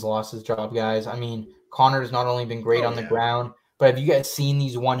Chase Edmonds lost his job, guys. I mean, Conner's not only been great on the ground, but have you guys seen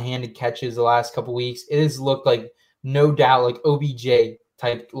these one-handed catches the last couple weeks? It has looked like, no doubt, like OBJ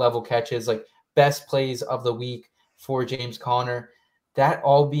type level catches, like best plays of the week for James Conner. That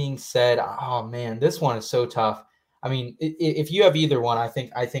all being said, oh man, this one is so tough. I mean, if you have either one, I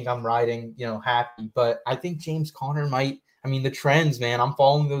think I'm riding, happy. But I think James Conner might. I mean, the trends, man. I'm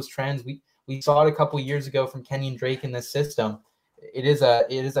following those trends. We saw it a couple years ago from Kenyon Drake in this system. It is a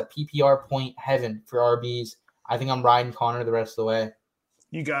PPR point heaven for RBs. I think I'm riding Conner the rest of the way.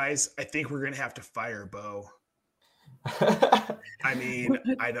 You guys, I think we're gonna have to fire Bo. I mean,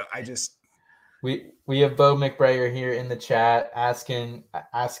 we have Bo McBrayer here in the chat asking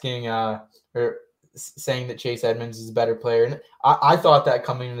or saying that Chase Edmonds is a better player, and I thought that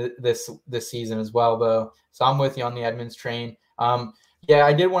coming into this season as well, Bo. So I'm with you on the Edmonds train. Yeah,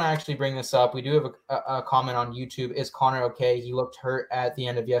 I did want to actually bring this up. We do have a comment on YouTube. Is Conner okay? He looked hurt at the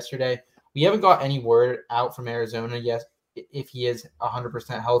end of yesterday. We haven't got any word out from Arizona yet if he is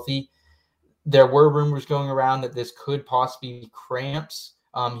 100% healthy. There were rumors going around that this could possibly be cramps.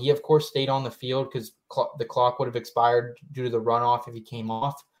 He, of course, stayed on the field because the clock would have expired due to the runoff if he came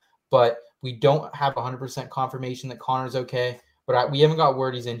off. But we don't have 100% confirmation that Conner's okay. But we haven't got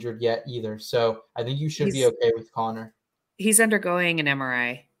word he's injured yet either. So I think you should be okay with Conner. He's undergoing an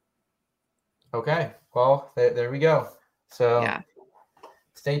MRI. Okay. Well, there we go. So yeah.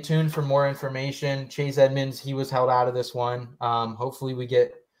 stay tuned for more information. Chase Edmonds, he was held out of this one. Hopefully we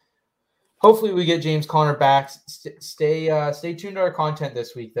get James Conner back. Stay tuned to our content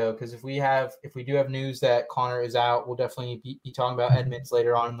this week though, because if we do have news that Conner is out, we'll definitely be talking about Edmonds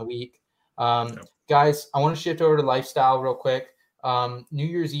later on in the week. Guys, I want to shift over to lifestyle real quick. New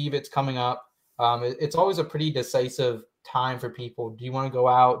Year's Eve, it's coming up. It's always a pretty decisive time for people. Do you want to go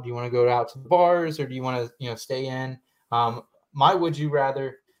out? Do you want to go out to the bars, or do you want to stay in? My would you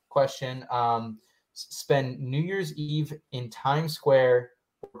rather question: spend New Year's Eve in Times Square,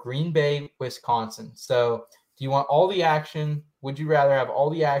 Green Bay, Wisconsin. So, do you want all the action? Would you rather have all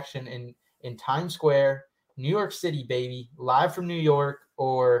the action in Times Square, New York City, baby, live from New York,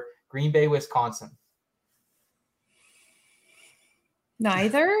 or Green Bay, Wisconsin?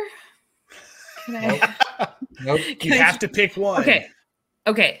 Neither. Can I? Nope. You have to pick one.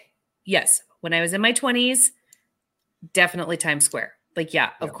 Okay. Yes. When I was in my 20s, definitely Times Square.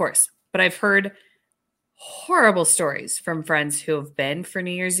 Of course. But I've heard horrible stories from friends who have been for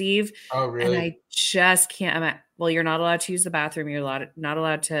New Year's Eve. Oh, really? And I just can't. You're not allowed to use the bathroom. You're not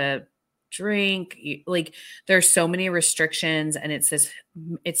allowed to drink. There's so many restrictions, and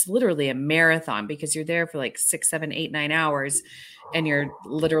it's literally a marathon because you're there for like 6, 7, 8, 9 hours, and you're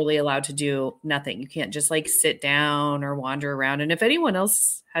literally allowed to do nothing. You can't just sit down or wander around. And if anyone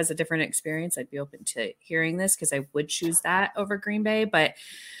else has a different experience, I'd be open to hearing this, because I would choose that over Green Bay. But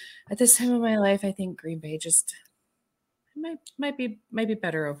at this time of my life, I think Green Bay just might be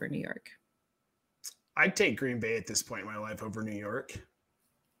better over New York. I'd take Green Bay at this point in my life over New York.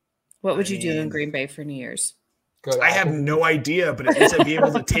 What would you do in Green Bay for New Year's? I have no idea, but at least I'd be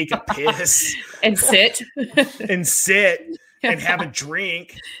able to take a piss and sit and have a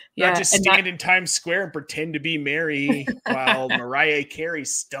drink, not just stand in Times Square and pretend to be Mary while Mariah Carey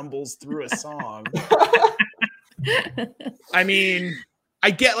stumbles through a song. I mean, I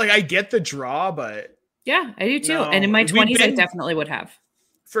get the draw, but yeah, I do too. No, and in my 20s, I definitely would have.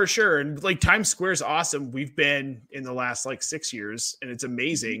 For sure. And Times Square is awesome. We've been in the last 6 years, and it's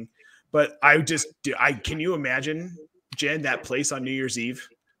amazing. But can you imagine, Jen, that place on New Year's Eve?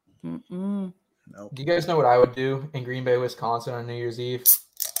 Mm-mm. No. Do you guys know what I would do in Green Bay, Wisconsin on New Year's Eve?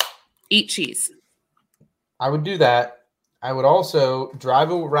 Eat cheese. I would do that. I would also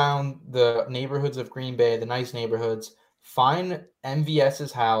drive around the neighborhoods of Green Bay, the nice neighborhoods, find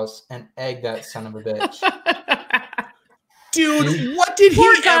MVS's house, and egg that son of a bitch. Dude, what did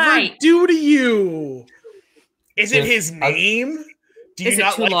he ever do to you? Is it his name? Do you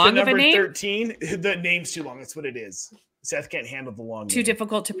not like the number 13? The name's too long. That's what it is. Seth can't handle the long name. Too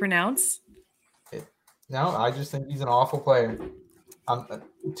difficult to pronounce? No, I just think he's an awful player.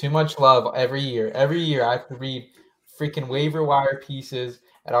 Too much love every year. Every year I have to read freaking waiver wire pieces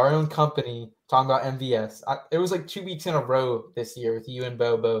at our own company talking about MVS. It was 2 weeks in a row this year with you and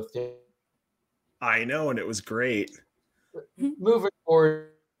Bo both. I know, and it was great. Moving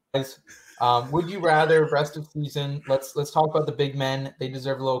forward, guys, would you rather rest of season? Let's talk about the big men. They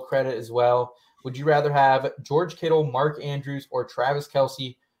deserve a little credit as well. Would you rather have George Kittle, Mark Andrews, or Travis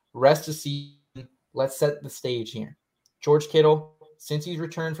Kelce rest of season? Let's set the stage here. George Kittle, since he's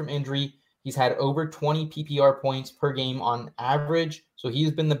returned from injury, he's had over 20 PPR points per game on average. So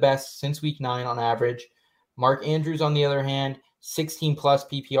he's been the best since week 9 on average. Mark Andrews, on the other hand, 16 plus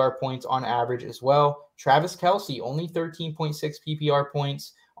PPR points on average as well. Travis Kelce, only 13.6 PPR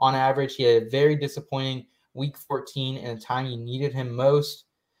points on average. He had a very disappointing week 14 in a time you needed him most.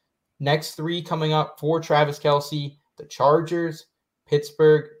 Next 3 coming up for Travis Kelce: the Chargers,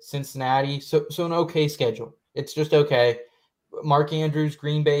 Pittsburgh, Cincinnati. So an okay schedule. It's just okay. Mark Andrews,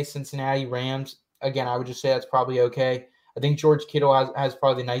 Green Bay, Cincinnati, Rams. Again, I would just say that's probably okay. I think George Kittle has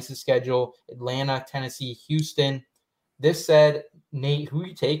probably the nicest schedule. Atlanta, Tennessee, Houston. This said, Nate, who are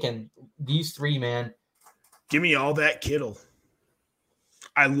you taking? These 3, man. Give me all that Kittle.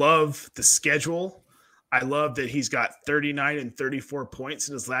 I love the schedule. I love that he's got 39 and 34 points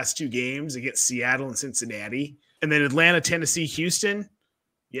in his last 2 games against Seattle and Cincinnati. And then Atlanta, Tennessee, Houston.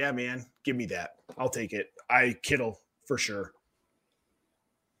 Yeah, man. Give me that. I'll take it. Kittle for sure.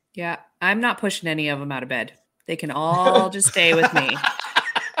 Yeah, I'm not pushing any of them out of bed. They can all just stay with me.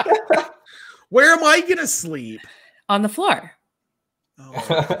 Where am I going to sleep? On the floor.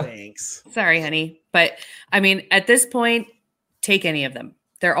 Oh, thanks. Sorry, honey. But, at this point, take any of them.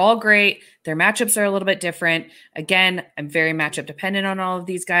 They're all great. Their matchups are a little bit different. Again, I'm very matchup dependent on all of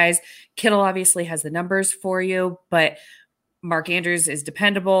these guys. Kittle obviously has the numbers for you, but Mark Andrews is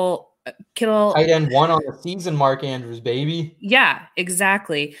dependable. Kittle. Tight end 1 on the season, Mark Andrews, baby. Yeah,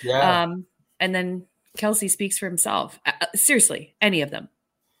 exactly. Yeah. And then Kelce speaks for himself. Seriously, any of them.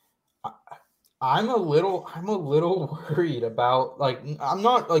 I'm a little worried about, like, I'm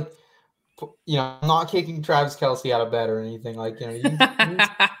not like, I'm not kicking Travis Kelce out of bed or anything. Like,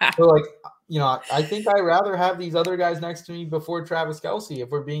 so like, I think I'd rather have these other guys next to me before Travis Kelce, if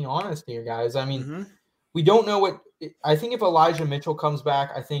we're being honest here, guys. I mean, we don't know what – I think if Elijah Mitchell comes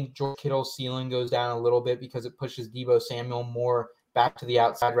back, I think George Kittle's ceiling goes down a little bit because it pushes Deebo Samuel more back to the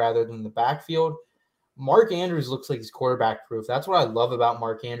outside rather than the backfield. Mark Andrews looks like he's quarterback proof. That's what I love about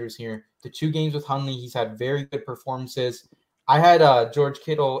Mark Andrews here. The 2 games with Hundley, he's had very good performances. I had George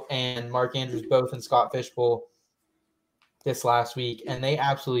Kittle and Mark Andrews both in Scott Fishbowl this last week, and they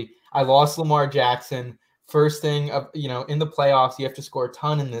absolutely – I lost Lamar Jackson. First thing, in the playoffs, you have to score a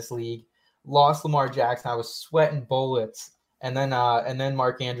ton in this league. Lost Lamar Jackson. I was sweating bullets. And then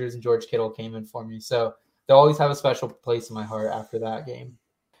Mark Andrews and George Kittle came in for me. So they'll always have a special place in my heart after that game.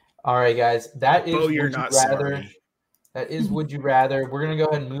 All right, guys. That is Would You Rather. That is Would You Rather. We're going to go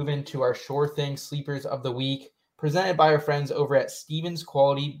ahead and move into our Sure Thing Sleepers of the Week, presented by our friends over at Stevens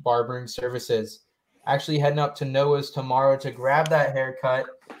Quality Barbering Services. Actually heading up to Noah's tomorrow to grab that haircut.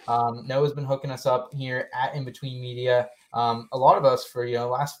 Noah's been hooking us up here at In Between Media. A lot of us for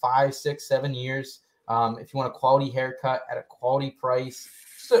last 5, 6, 7 years. If you want a quality haircut at a quality price,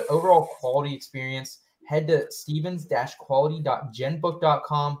 just an overall quality experience, head to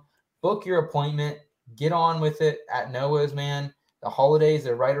stevens-quality.genbook.com. Book your appointment. Get on with it at Noah's, man. The holidays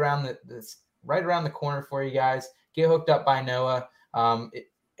are right around the corner for you guys. Get hooked up by Noah.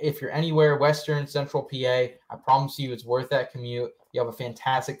 If you're anywhere Western, Central PA, I promise you it's worth that commute. You have a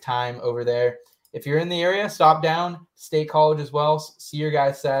fantastic time over there. If you're in the area, stop down, State College as well. See your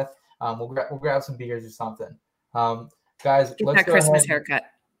guy Seth. We'll grab some beers or something. Guys, get let's that go Christmas ahead. Haircut.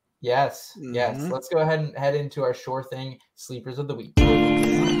 Yes. Let's go ahead and head into our Sure Thing Sleepers of the Week.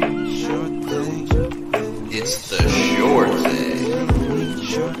 It's the Sure Thing.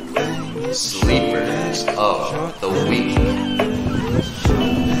 Sleepers of the Week.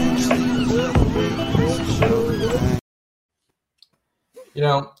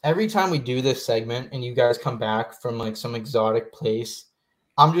 Every time we do this segment and you guys come back from like some exotic place,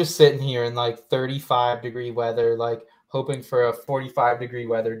 I'm just sitting here in like 35-degree weather, like hoping for a 45-degree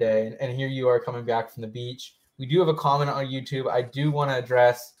weather day. And here you are coming back from the beach. We do have a comment on YouTube. I do want to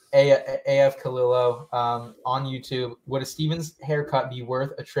address AF Kalilo on YouTube. Would a Stevens haircut be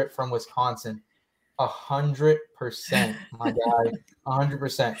worth a trip from Wisconsin? 100%, my guy.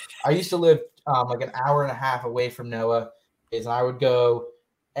 100%. I used to live like an hour and a half away from Noah. And I would go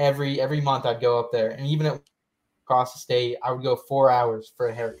every month. I'd go up there, and even across the state, I would go 4 hours for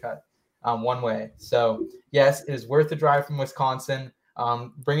a haircut, one way. So yes, it is worth the drive from Wisconsin.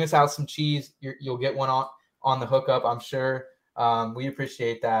 Bring us out some cheese. You'll get one on the hookup, I'm sure. We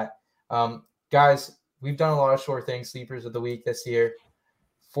appreciate that, guys. We've done a lot of Sure Thing Sleepers of the Week this year,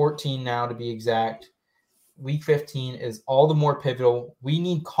 14 now to be exact. Week 15 is all the more pivotal. We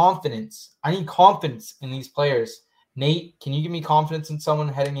need confidence. I need confidence in these players. Nate, can you give me confidence in someone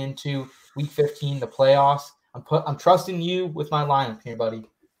heading into Week 15, the playoffs? I'm trusting you with my lineup here, buddy.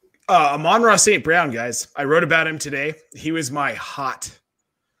 Amon-Ra St. Brown, guys. I wrote about him today. He was my hot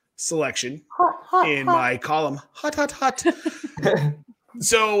selection in my column. Hot.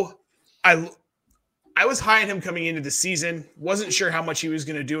 So I was high on him coming into the season. Wasn't sure how much he was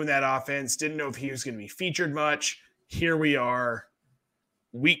going to do in that offense. Didn't know if he was going to be featured much. Here we are,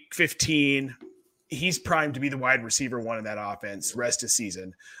 Week 15. He's primed to be the wide receiver one in that offense rest of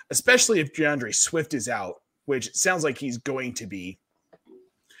season, especially if DeAndre Swift is out, which it sounds like he's going to be.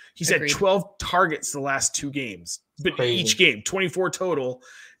 He's had 12 targets the last 2 games, but each game, 24 total,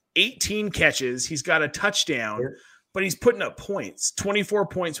 18 catches. He's got a touchdown, but he's putting up points, 24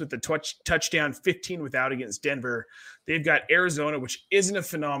 points with the touchdown, 15 without against Denver. They've got Arizona, which isn't a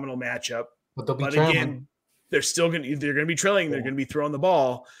phenomenal matchup, but again, they're going to be trailing. They're going to be throwing the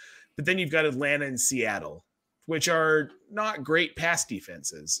ball. But then you've got Atlanta and Seattle, which are not great pass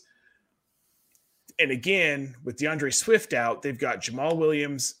defenses. And again, with DeAndre Swift out, they've got Jamal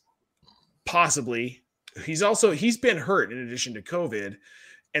Williams, possibly. He's been hurt in addition to COVID.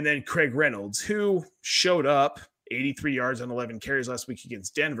 And then Craig Reynolds, who showed up 83 yards on 11 carries last week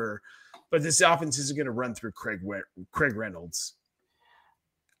against Denver. But this offense isn't going to run through Craig Reynolds.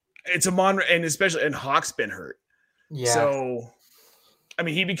 It's and Hawk's been hurt. Yeah. So I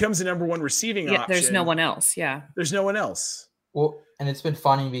mean, he becomes the number one receiving option. There's no one else. Yeah. There's no one else. Well, and it's been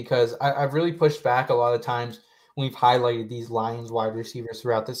funny because I've really pushed back a lot of times when we've highlighted these Lions wide receivers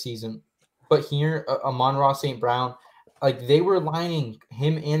throughout the season. But here, Amon-Ra St. Brown, like they were lining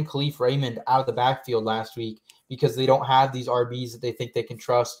him and Khalif Raymond out of the backfield last week because they don't have these RBs that they think they can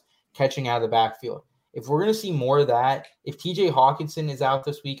trust catching out of the backfield. If we're going to see more of that, if TJ Hawkinson is out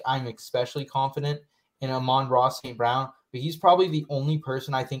this week, I'm especially confident in Amon-Ra St. Brown, but he's probably the only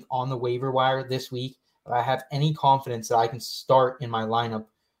person I think on the waiver wire this week that I have any confidence that I can start in my lineup.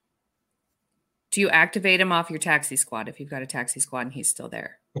 Do you activate him off your taxi squad if you've got a taxi squad and he's still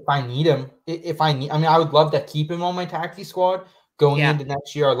there? If I need him, I would love to keep him on my taxi squad going into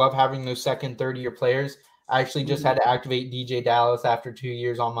next year. I love having those second, third-year players. I actually just had to activate DJ Dallas after 2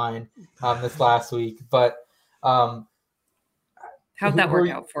 years on mine this last week. But how'd that work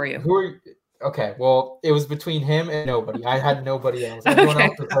out for you? Okay, well, it was between him and nobody. I had nobody else. Everyone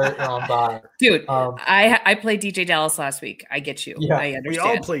else was hurt or on bye. Dude, I played DJ Dallas last week. I get you. Yeah. I understand. We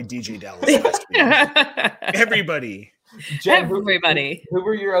all played DJ Dallas last week. Everybody. Jen, Everybody. Who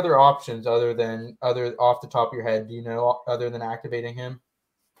were your other options other off the top of your head? Do you know other than activating him?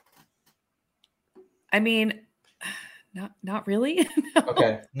 I mean, not really. No.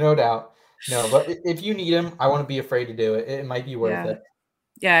 Okay, no doubt. No, but if you need him, I wouldn't be afraid to do it. It might be worth it.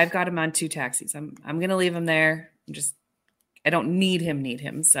 Yeah, I've got him on 2 taxis. I'm gonna leave him there. I don't need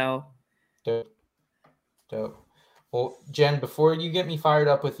him. So dope. Well, Jen, before you get me fired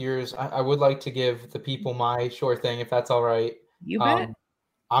up with yours, I would like to give the people my sure thing, if that's all right. You bet.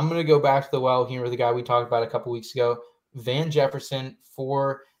 I'm gonna go back to the well here with the guy we talked about a couple weeks ago, Van Jefferson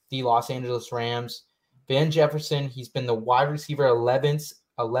for the Los Angeles Rams. Van Jefferson, he's been the wide receiver 11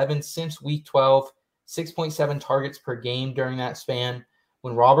 since week 12, 6.7 targets per game during that span.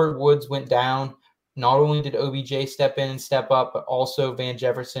 When Robert Woods went down, not only did OBJ step in and step up, but also Van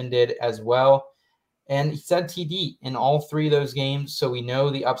Jefferson did as well. And he said TD in all 3 of those games, so we know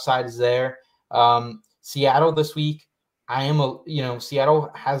the upside is there. Seattle this week,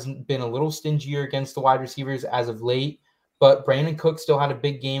 Seattle has been a little stingier against the wide receivers as of late, but Brandon Cook still had a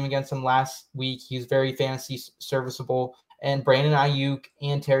big game against them last week. He was very fantasy serviceable. And Brandon Ayuk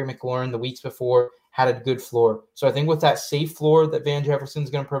and Terry McLaurin the weeks before had a good floor. So I think with that safe floor that Van Jefferson's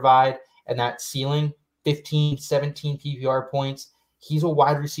going to provide and that ceiling, 15, 17 PPR points, he's a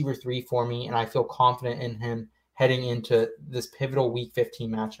wide receiver 3 for me, and I feel confident in him heading into this pivotal week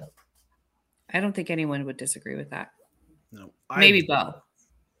 15 matchup. I don't think anyone would disagree with that. No. Maybe Bo.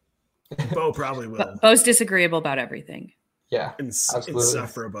 Bo probably will. Bo's disagreeable about everything. Yeah, absolutely.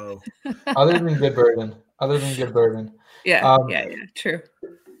 Insufferable. Other than good burden. Yeah, true.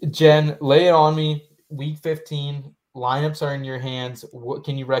 Jen, lay it on me. Week 15, lineups are in your hands. What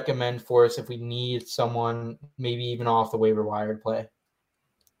can you recommend for us if we need someone, maybe even off the waiver wire to play?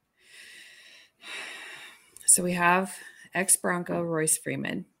 So we have ex-Bronco Royce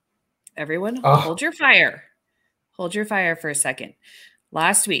Freeman. Everyone, hold your fire. Hold your fire for a second.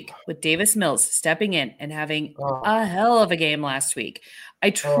 Last week, with Davis Mills stepping in and having a hell of a game last week, I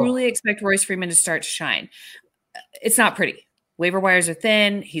truly expect Royce Freeman to start to shine. It's not pretty. Waiver wires are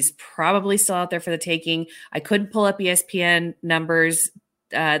thin. He's probably still out there for the taking. I couldn't pull up ESPN numbers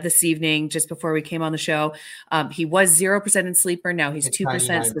this evening just before we came on the show. He was 0% in sleeper. Now he's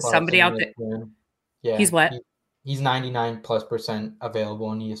 2%. So somebody out there. Yeah. He's what? He's 99+% available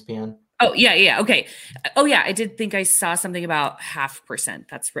on ESPN. Oh, yeah. Okay. Oh, yeah. I did think I saw something about 0.5%.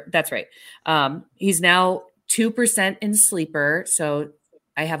 That's right. He's now 2% in sleeper. So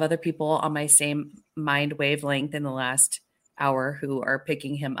I have other people on my same mind wavelength in the last hour who are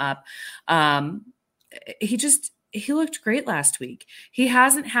picking him up. He looked great last week. He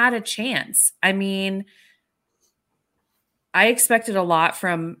hasn't had a chance. I mean, I expected a lot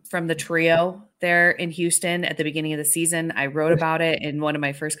from the trio there in Houston at the beginning of the season. I wrote about it in one of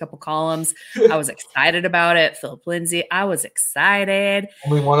my first couple columns. I was excited about it. Philip Lindsay, I was excited.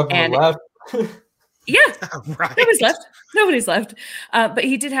 Only one of them left. Yeah, right. Nobody's left. But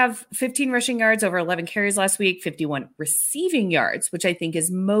he did have 15 rushing yards over 11 carries last week, 51 receiving yards, which I think is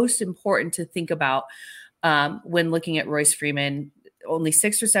most important to think about when looking at Royce Freeman. Only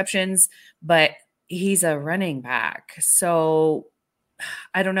 6 receptions, but he's a running back. So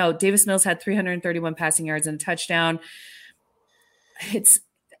I don't know. Davis Mills had 331 passing yards and a touchdown. It's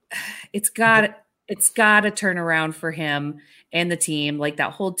got to turn around for him and the team. Like,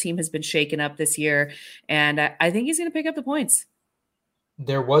 that whole team has been shaken up this year, and I think he's going to pick up the points.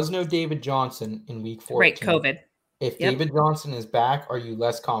 There was no David Johnson in week 14. Right, COVID. If David Johnson is back, are you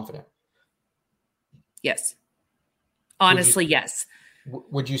less confident? Yes. Honestly, yes.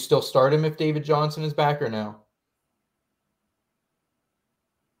 Would you still start him if David Johnson is back or no?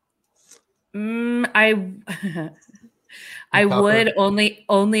 I would only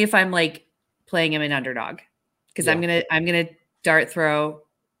if I'm like playing him in underdog, because I'm gonna dart throw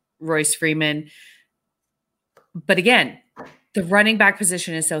Royce Freeman. But again, the running back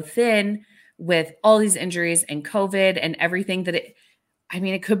position is so thin with all these injuries and COVID and everything that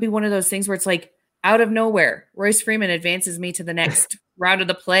it could be one of those things where it's like, out of nowhere, Royce Freeman advances me to the next round of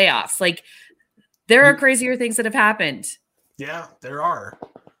the playoffs. Like, there are crazier things that have happened. Yeah, there are.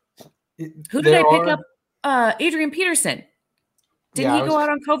 Who did I pick up? Adrian Peterson. Didn't he go out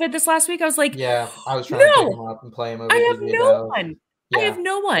on COVID this last week? I was like, yeah, I was trying to pick him up and play him over I have DJ no Dallas. one. Yeah. I have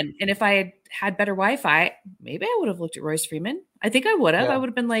no one. And if I had had better Wi-Fi, maybe I would have looked at Royce Freeman. I think I would have. Yeah. I would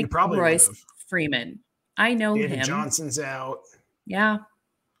have been like, probably Royce would've. Freeman. I know David him. Johnson's out. Yeah.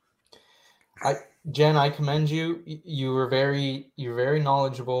 Jen, I commend you. You were very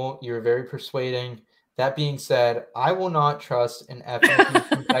knowledgeable. You were very persuading. That being said, I will not trust an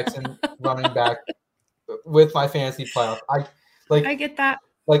Houston Texan running back with my fantasy playoff. I get that.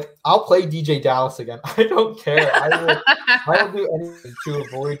 Like, I'll play DJ Dallas again. I don't care. I will do anything to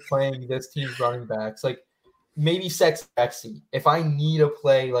avoid playing this team's running backs. Like, maybe Sexy Rexy. If I need to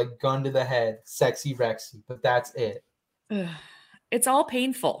play, like, gun to the head, Sexy Rexy. But that's it. It's all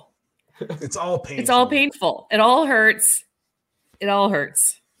painful. It's all painful. It's all painful. It all hurts. It all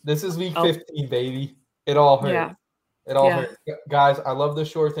hurts. This is week 15, baby. It all hurts. Yeah. It all hurts. Guys, I love the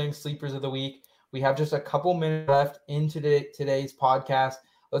short things, sleepers of the week. We have just a couple minutes left in today's podcast.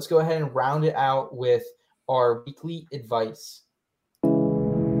 Let's go ahead and round it out with our weekly advice.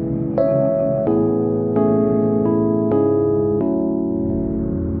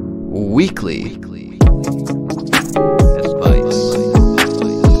 Weekly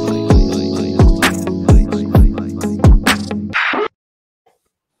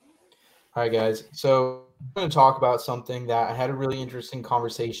All right, guys. So I'm going to talk about something that I had a really interesting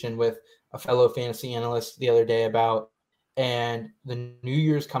conversation with a fellow fantasy analyst the other day about, and the New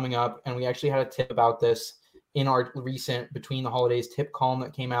Year's coming up, and we actually had a tip about this in our recent Between the Holidays tip column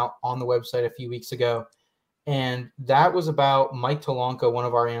that came out on the website a few weeks ago. And that was about Mike Talanka, one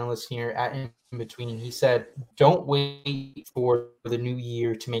of our analysts here at In Between. He said, don't wait for the new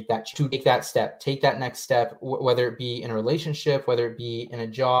year to take that step, take that next step, whether it be in a relationship, whether it be in a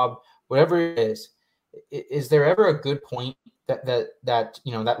job, whatever it is. Is there ever a good point that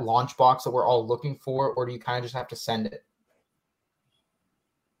you know, that launch box that we're all looking for, or do you kind of just have to send it?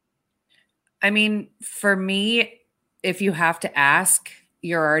 I mean, for me, if you have to ask,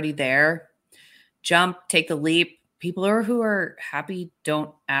 you're already there. Jump, take the leap. People who are happy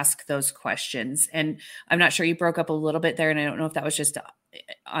don't ask those questions. And I'm not sure, you broke up a little bit there, and I don't know if that was just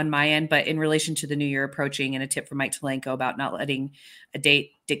on my end, but in relation to the new year approaching and a tip from Mike Talanko about not letting a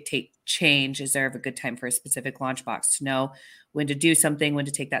date dictate change, is there ever a good time for a specific launch box to know when to do something, when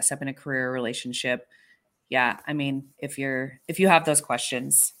to take that step in a career or relationship? Yeah, I mean, if you have those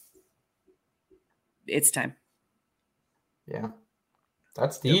questions, it's time. Yeah.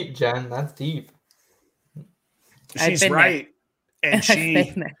 That's deep, Jen. That's deep. She's right. And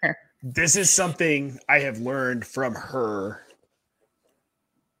this is something I have learned from her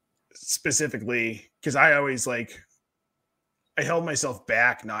specifically, because I always I held myself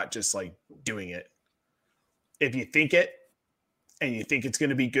back, not just like doing it. If you think it and you think it's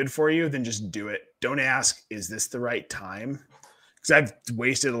going to be good for you, then just do it. Don't ask, is this the right time? Because I've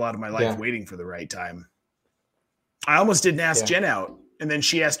wasted a lot of my life waiting for the right time. I almost didn't ask Jen out, and then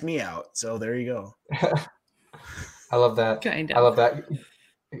she asked me out. So there you go. I love that. Kind of. I love that.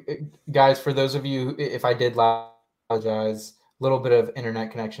 Guys, for those of you, if I did apologize, a little bit of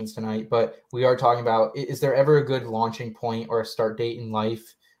internet connections tonight, but we are talking about, is there ever a good launching point or a start date in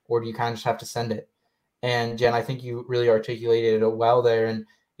life, or do you kind of just have to send it? And Jen, I think you really articulated it well there. And,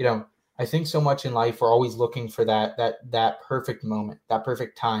 you know, I think so much in life, we're always looking for that perfect moment, that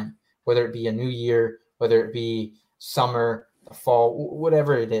perfect time, whether it be a new year, whether it be summer, fall,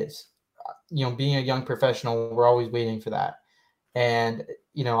 whatever it is. You know, being a young professional, we're always waiting for that. And,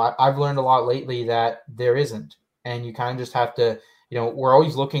 you know, I've learned a lot lately that there isn't. And you kind of just have to, you know, we're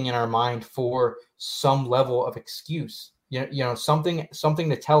always looking in our mind for some level of excuse, you know, something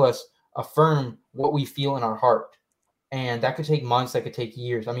to tell us, affirm what we feel in our heart. And that could take months, that could take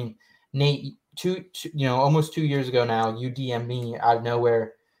years. I mean, Nate, almost 2 years ago now, you DM'd me out of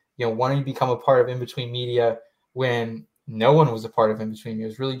nowhere, you know, wanting to become a part of In Between Media when no one was a part of In Between Me. It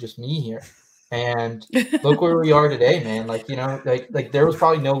was really just me here. And look where we are today, man. Like, you know, like there was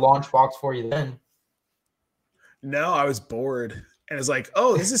probably no launch box for you then. No, I was bored. And it's like,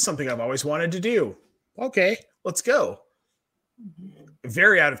 oh, this is something I've always wanted to do. Okay, let's go.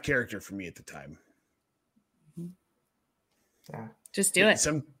 Very out of character for me at the time. Yeah. Just do it.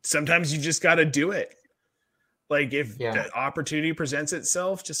 Sometimes you just got to do it. Like if the opportunity presents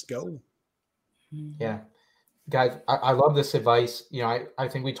itself, just go. Yeah. Guys, I love this advice. You know, I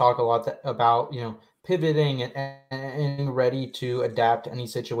think we talk a lot about, you know, pivoting and ready to adapt any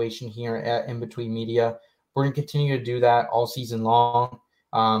situation here at In Between Media. We're going to continue to do that all season long.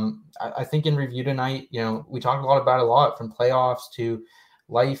 I think in review tonight, we talked about a lot from playoffs to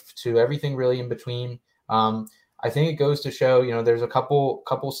life to everything really in between. I think it goes to show, there's a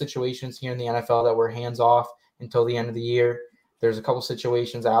couple situations here in the NFL that were hands off until the end of the year. There's a couple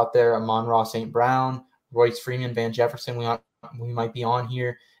situations out there, Amon-Ra St. Brown, Royce Freeman, Van Jefferson, we might be on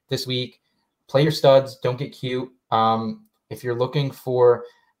here this week. Play your studs, don't get cute. If you're looking for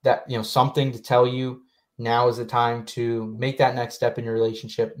that, something to tell you, now is the time to make that next step in your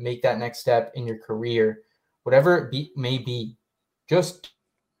relationship, make that next step in your career, whatever it may be. Just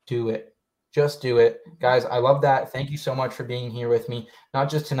do it. Just do it. Guys, I love that. Thank you so much for being here with me, not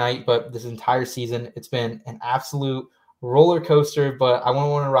just tonight, but this entire season. It's been an absolute roller coaster, but I wouldn't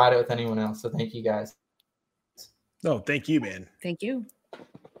want to ride it with anyone else. So thank you guys. No, thank you, man. Thank you.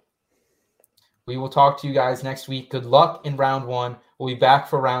 We will talk to you guys next week. Good luck in round 1. We'll be back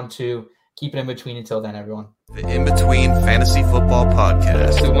for round 2. Keep it in between until then, everyone. The In Between Fantasy Football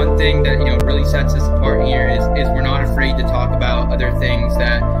Podcast. So one thing that really sets us apart here is we're not afraid to talk about other things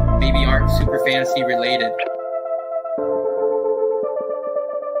that maybe aren't super fantasy related.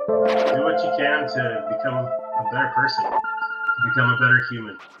 Do what you can to become a better person, to become a better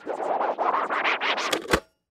human.